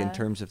 like in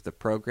terms of the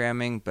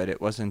programming, but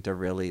it wasn't a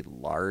really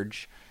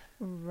large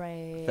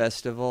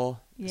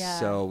festival. Yeah.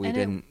 So we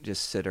didn't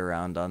just sit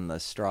around on the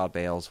straw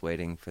bales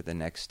waiting for the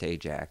next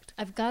stage act.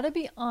 I've got to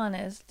be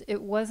honest,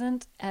 it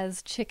wasn't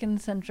as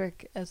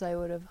chicken-centric as I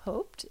would have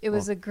hoped. It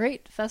was a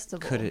great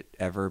festival. Could it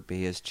ever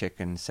be as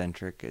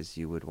chicken-centric as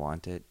you would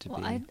want it to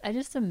be? I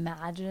just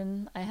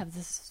imagine, I have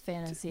this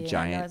fantasy.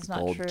 Giant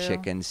gold true,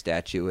 chicken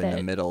statue in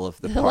the middle of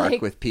the park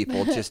like, with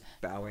people just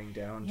bowing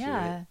down to it.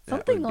 That would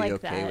something be like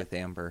okay that. with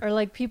Amber. Or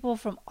like people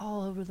from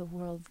all over the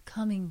world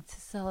coming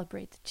to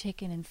celebrate the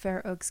chicken in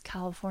Fair Oaks,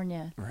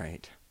 California.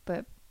 Right.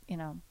 But,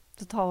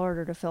 it's a tall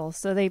order to fill.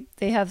 So they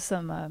have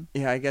some...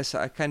 I guess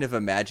I kind of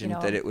imagined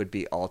that it would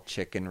be all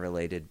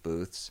chicken-related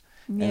booths.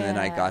 And then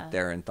I got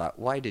there and thought,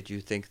 why did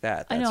you think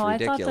that? That's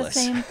ridiculous. I thought the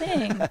same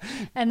thing.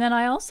 And then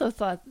I also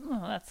thought,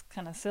 that's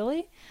kind of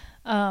silly.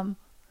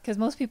 Because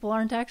most people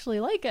aren't actually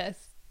like us.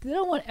 They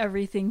don't want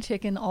everything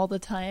chicken all the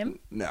time.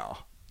 No.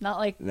 Not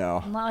like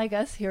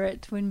us here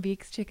at Twin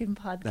Beaks Chicken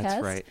Podcast.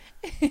 That's right.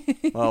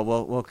 Well,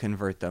 we'll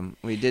convert them.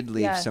 We did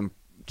leave some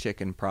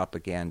chicken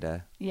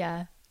propaganda.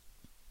 Yeah.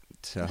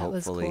 To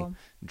hopefully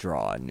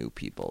draw new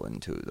people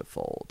into the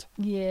fold.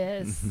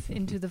 Yes,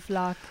 into the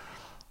flock.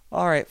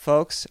 All right,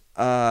 folks.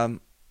 I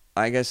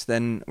guess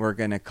then we're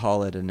going to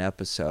call it an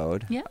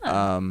episode.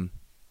 Yeah.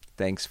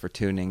 Thanks for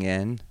tuning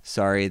in.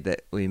 Sorry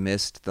that we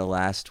missed the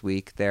last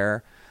week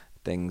there.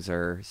 Things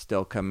are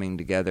still coming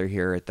together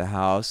here at the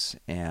house.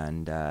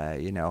 And,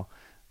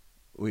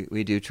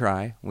 we do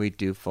try. We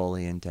do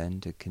fully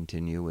intend to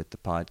continue with the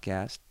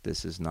podcast.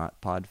 This is not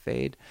pod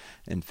fade.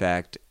 In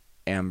fact,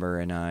 Amber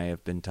and I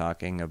have been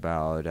talking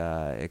about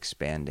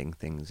expanding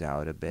things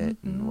out a bit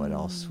and what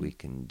else we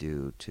can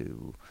do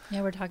to...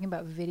 Yeah, we're talking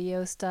about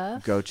video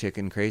stuff. Go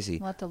chicken crazy.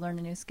 We'll have to learn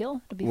a new skill.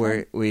 It'll be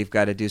fun. We've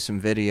got to do some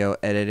video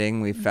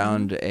editing. We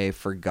found a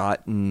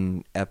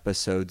forgotten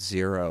episode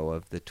 0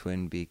 of the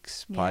Twin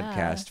Beaks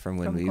podcast from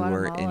when we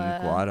were in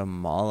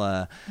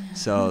Guatemala.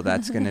 So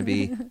that's going to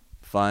be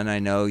fun. I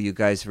know you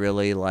guys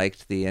really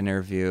liked the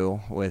interview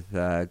with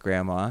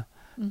Grandma.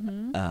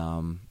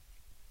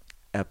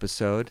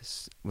 Episode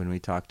when we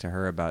talked to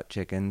her about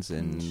chickens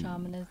and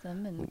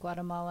shamanism in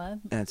Guatemala.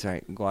 That's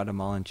right,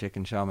 Guatemalan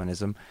chicken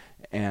shamanism.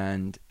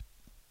 And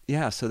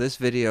so this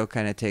video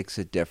kind of takes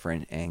a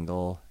different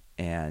angle,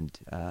 and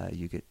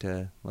you get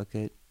to look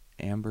at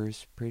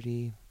Amber's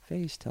pretty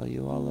face tell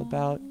you all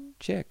about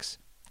chicks.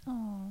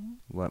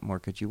 What more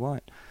could you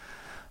want?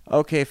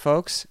 Okay,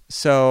 folks,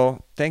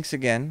 so thanks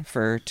again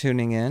for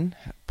tuning in.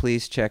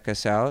 Please check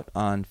us out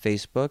on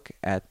Facebook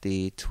at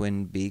the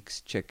Twin Beaks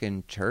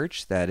Chicken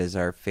Church. That is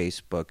our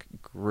Facebook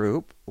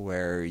group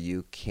where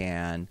you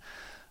can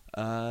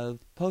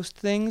post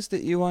things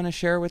that you want to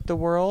share with the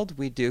world.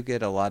 We do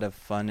get a lot of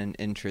fun and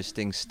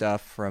interesting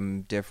stuff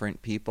from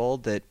different people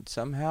that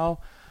somehow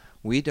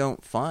we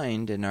don't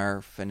find in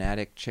our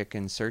fanatic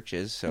chicken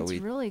searches. So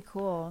it's really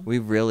cool. We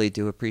really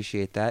do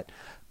appreciate that.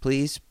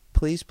 Please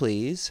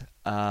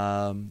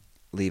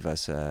leave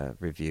us a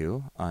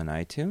review on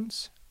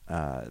iTunes.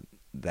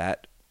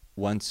 That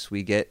once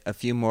we get a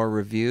few more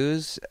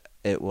reviews,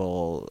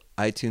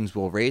 iTunes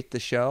will rate the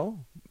show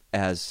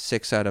as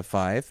 6 out of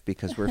 5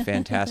 because we're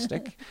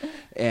fantastic.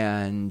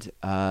 And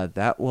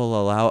that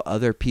will allow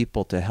other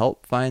people to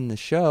help find the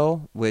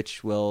show,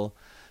 which will,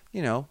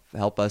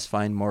 help us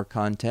find more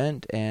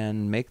content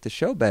and make the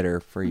show better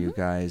for you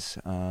guys.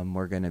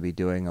 We're going to be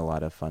doing a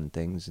lot of fun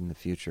things in the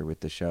future with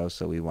the show,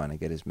 so we want to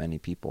get as many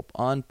people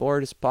on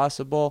board as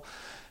possible.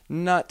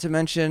 Not to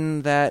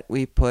mention that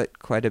we put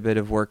quite a bit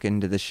of work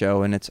into the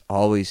show, and it's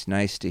always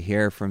nice to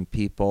hear from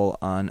people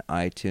on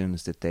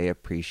iTunes that they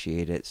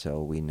appreciate it,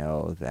 so we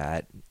know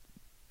that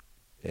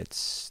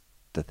it's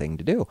the thing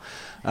to do.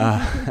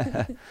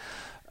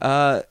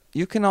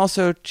 You can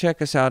also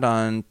check us out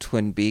on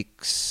Twin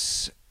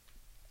Beaks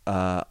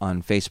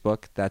on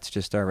Facebook. That's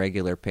just our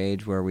regular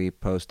page where we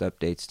post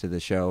updates to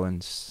the show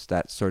and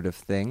that sort of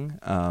thing.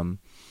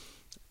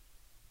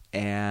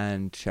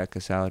 And check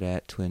us out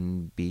at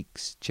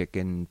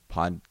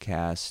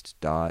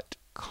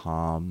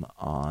twinbeakschickenpodcast.com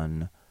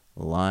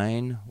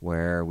online,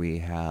 where we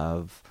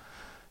have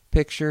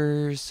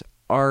pictures,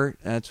 art.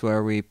 That's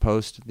where we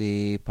post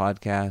the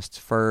podcasts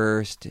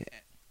first,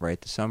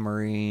 write the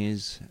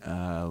summaries.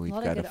 We've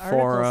got a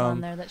forum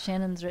on there that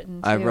Shannon's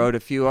written too. I wrote a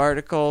few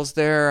articles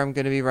there. I'm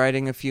going to be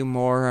writing a few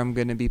more. I'm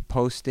going to be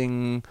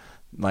posting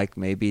like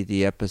maybe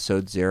the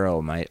episode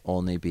 0 might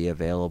only be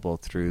available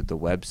through the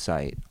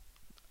website.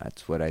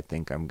 That's what I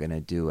think I'm going to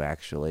do,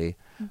 actually,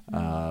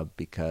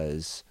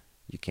 because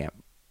you can't.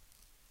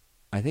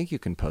 I think you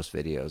can post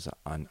videos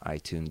on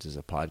iTunes as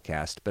a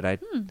podcast, but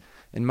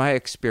in my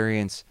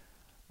experience,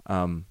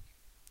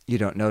 you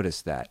don't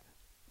notice that.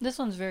 This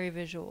one's very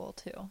visual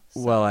too.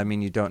 So. Well, I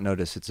mean, you don't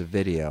notice it's a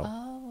video.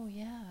 Oh,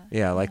 yeah.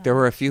 Yeah, like there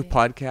were a few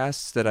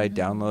podcasts that I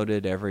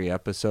downloaded every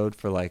episode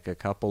for like a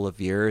couple of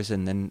years,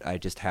 and then I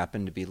just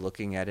happened to be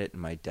looking at it in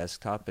my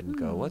desktop and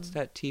go, "What's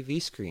that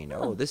TV screen?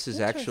 Oh, this is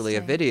actually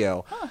a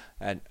video."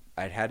 And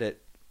I'd had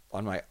it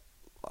on my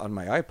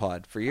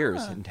iPod for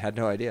years and had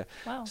no idea.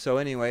 Wow. So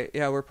anyway,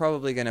 yeah, we're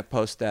probably going to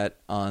post that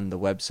on the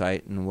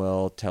website, and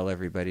we'll tell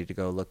everybody to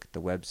go look at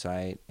the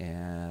website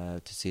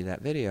to see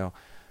that video.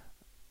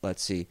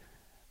 Let's see.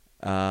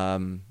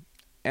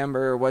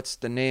 Amber, what's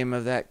the name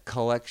of that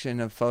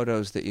collection of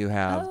photos that you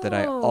have that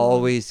I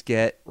always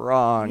get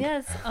wrong?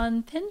 Yes,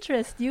 on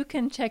Pinterest, you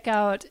can check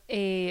out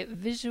a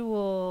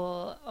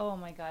visual, oh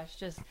my gosh,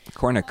 just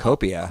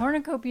cornucopia.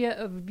 Cornucopia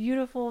of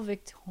beautiful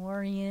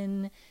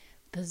Victorian,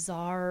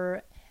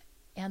 bizarre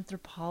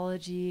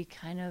anthropology,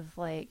 kind of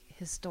like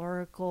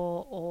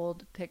historical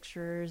old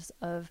pictures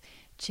of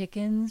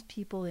chickens,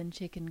 people in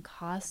chicken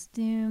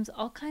costumes,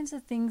 all kinds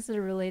of things that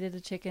are related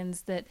to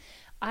chickens that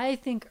I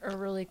think are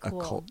really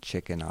cool. Occult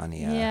chicken on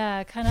you. Yeah,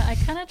 I kind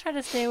of try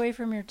to stay away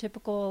from your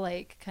typical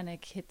like kind of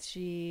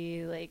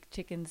kitschy like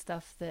chicken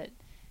stuff that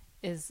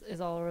is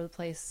all over the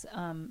place,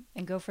 and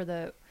go for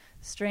the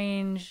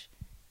strange,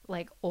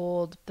 like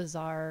old,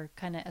 bizarre,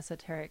 kind of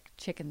esoteric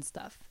chicken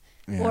stuff,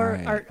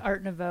 or right.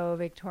 Art Nouveau,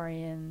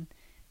 Victorian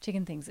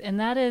chicken things, and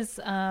that is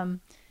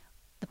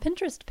the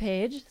Pinterest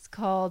page. It's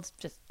called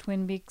just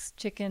Twin Beaks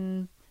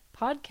Chicken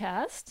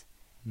Podcast.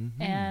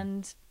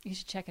 And you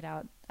should check it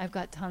out. I've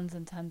got tons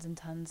and tons and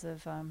tons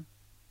of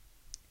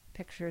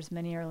pictures.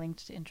 Many are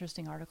linked to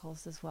interesting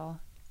articles as well.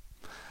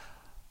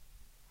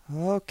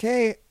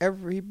 Okay,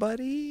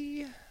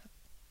 everybody.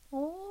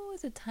 Oh,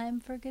 is it time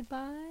for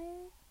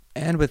goodbye?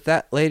 And with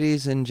that,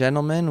 ladies and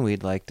gentlemen,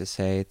 we'd like to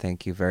say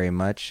thank you very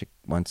much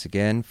once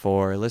again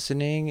for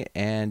listening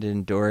and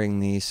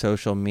enduring the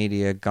social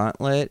media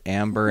gauntlet.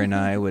 Amber and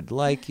I would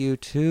like you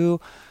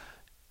to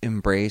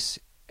embrace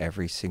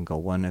every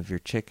single one of your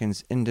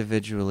chickens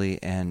individually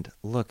and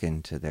look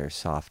into their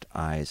soft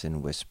eyes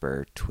and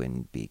whisper,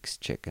 "Twin Beaks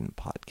Chicken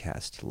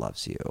Podcast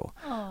loves you."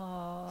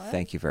 Aww.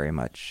 Thank you very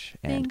much,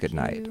 and good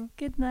night.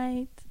 Good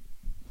night.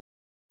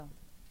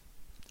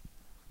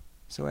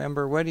 So,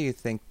 Amber, what do you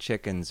think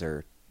chickens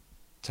are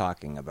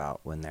talking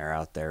about when they're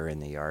out there in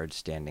the yard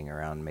standing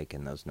around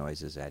making those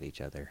noises at each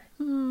other?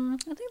 I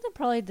think they're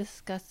probably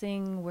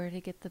discussing where to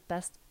get the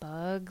best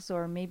bugs,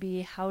 or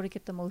maybe how to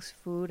get the most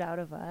food out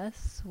of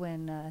us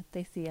when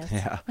they see us.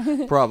 Yeah,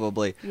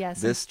 probably. Yeah,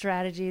 some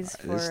strategies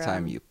for this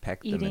time you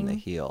peck them in the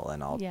heel,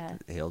 and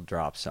he'll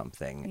drop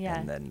something,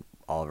 and then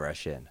I'll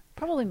rush in.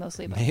 Probably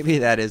mostly both. Maybe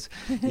that is,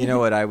 you know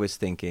what I was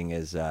thinking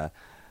is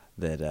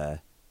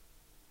that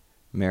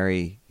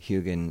Mary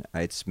Hugen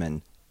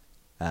Eitzman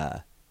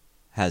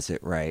has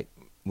it right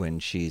when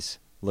she's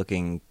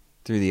looking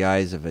through the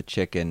eyes of a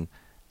chicken,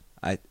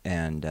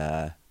 and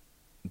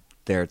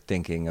they're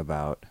thinking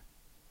about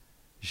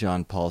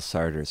Jean-Paul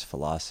Sartre's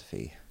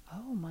philosophy.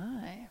 Oh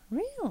my,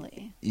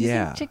 really?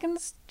 Yeah.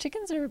 Chickens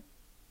are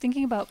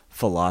thinking about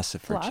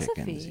philosophy.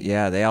 Chickens.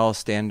 Yeah, they all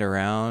stand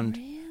around.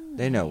 Really?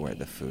 They know where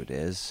the food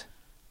is.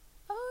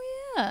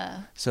 Oh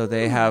yeah. So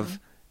they have,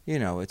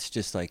 it's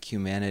just like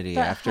humanity.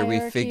 That After we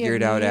hierarchy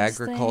figured of out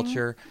needs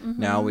agriculture, thing.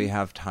 now we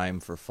have time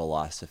for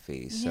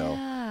philosophy. So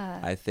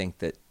I think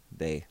that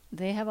they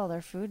have all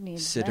their food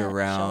needs. Sit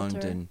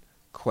around and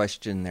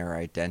question their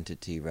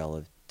identity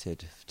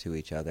relative to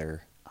each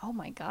other. Oh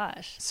my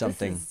gosh.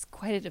 This is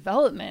quite a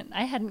development.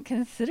 I hadn't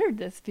considered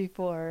this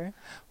before.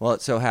 Well,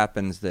 it so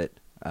happens that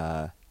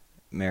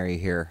Mary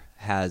here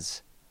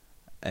has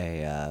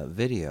a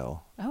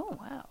video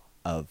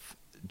of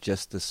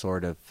just the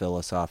sort of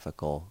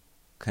philosophical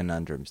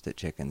conundrums that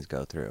chickens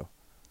go through.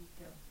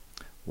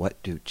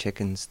 What do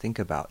chickens think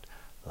about?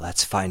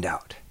 Let's find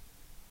out.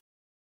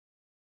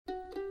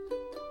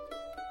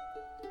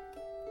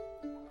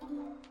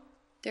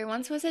 There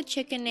once was a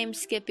chicken named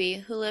Skippy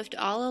who lived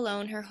all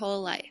alone her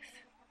whole life.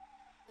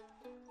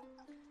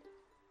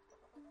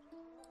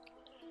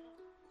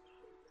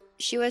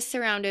 She was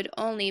surrounded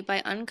only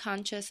by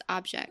unconscious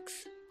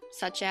objects,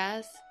 such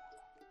as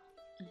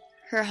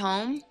her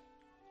home,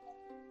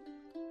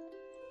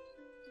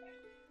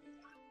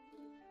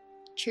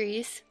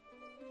 trees,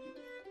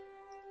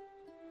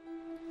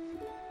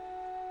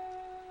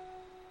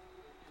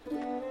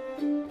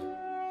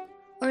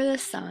 or the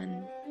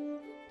sun.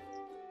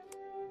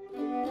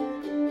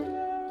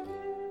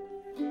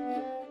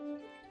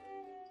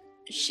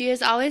 She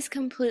is always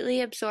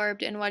completely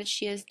absorbed in what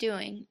she is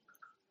doing,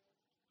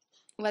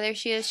 whether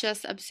she is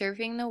just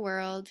observing the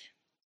world,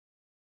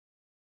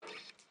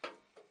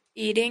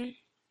 eating,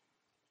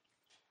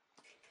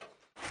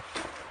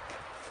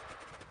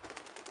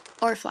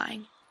 or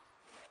flying.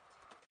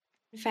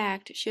 In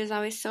fact, she is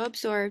always so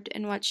absorbed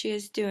in what she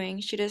is doing,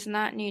 she does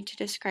not need to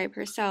describe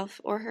herself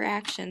or her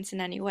actions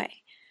in any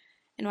way.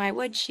 And why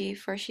would she,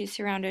 for she is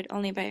surrounded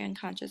only by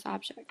unconscious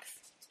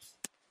objects.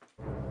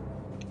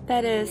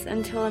 That is,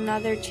 until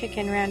another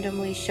chicken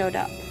randomly showed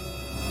up.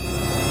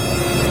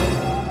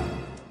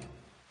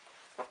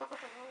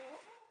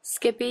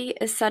 Skippy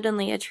is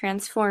suddenly a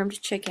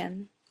transformed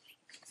chicken.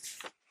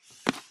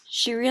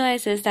 She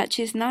realizes that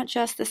she's not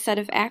just a set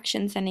of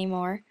actions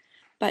anymore,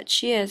 but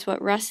she is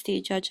what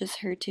Rusty judges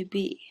her to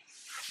be.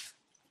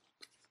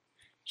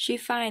 She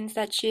finds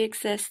that she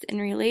exists in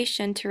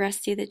relation to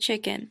Rusty the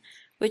chicken,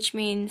 which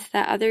means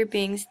that other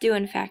beings do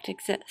in fact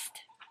exist.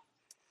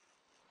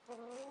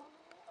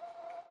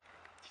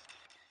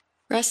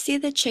 Rusty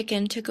the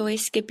chicken took away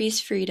Skippy's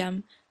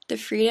freedom, the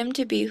freedom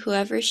to be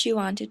whoever she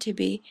wanted to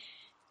be,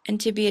 and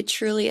to be a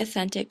truly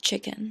authentic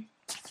chicken.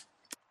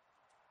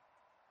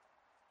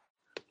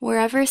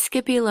 Wherever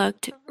Skippy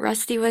looked,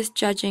 Rusty was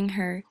judging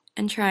her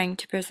and trying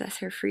to possess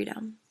her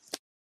freedom.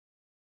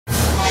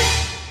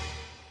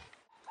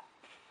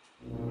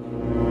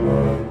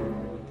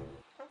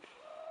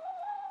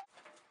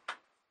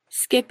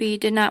 Skippy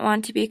did not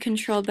want to be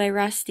controlled by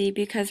Rusty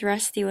because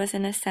Rusty was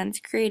in a sense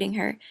creating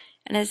her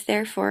and is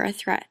therefore a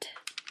threat.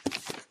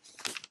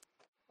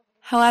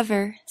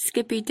 However,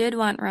 Skippy did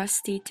want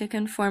Rusty to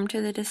conform to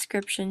the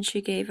description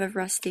she gave of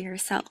Rusty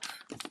herself.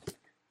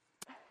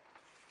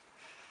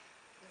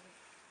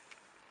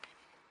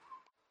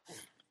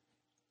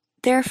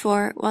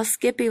 Therefore, while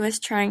Skippy was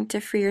trying to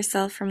free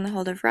herself from the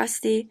hold of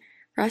Rusty,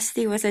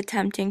 Rusty was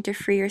attempting to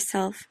free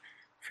herself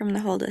from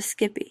the hold of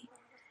Skippy.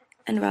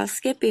 And while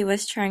Skippy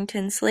was trying to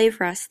enslave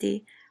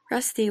Rusty,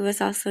 Rusty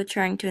was also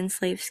trying to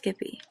enslave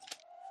Skippy.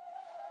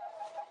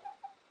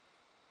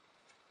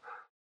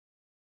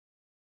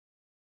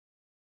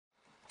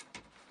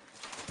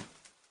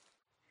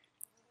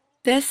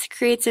 This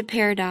creates a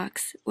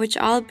paradox, which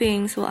all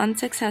beings will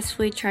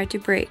unsuccessfully try to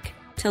break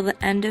till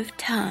the end of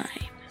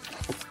time.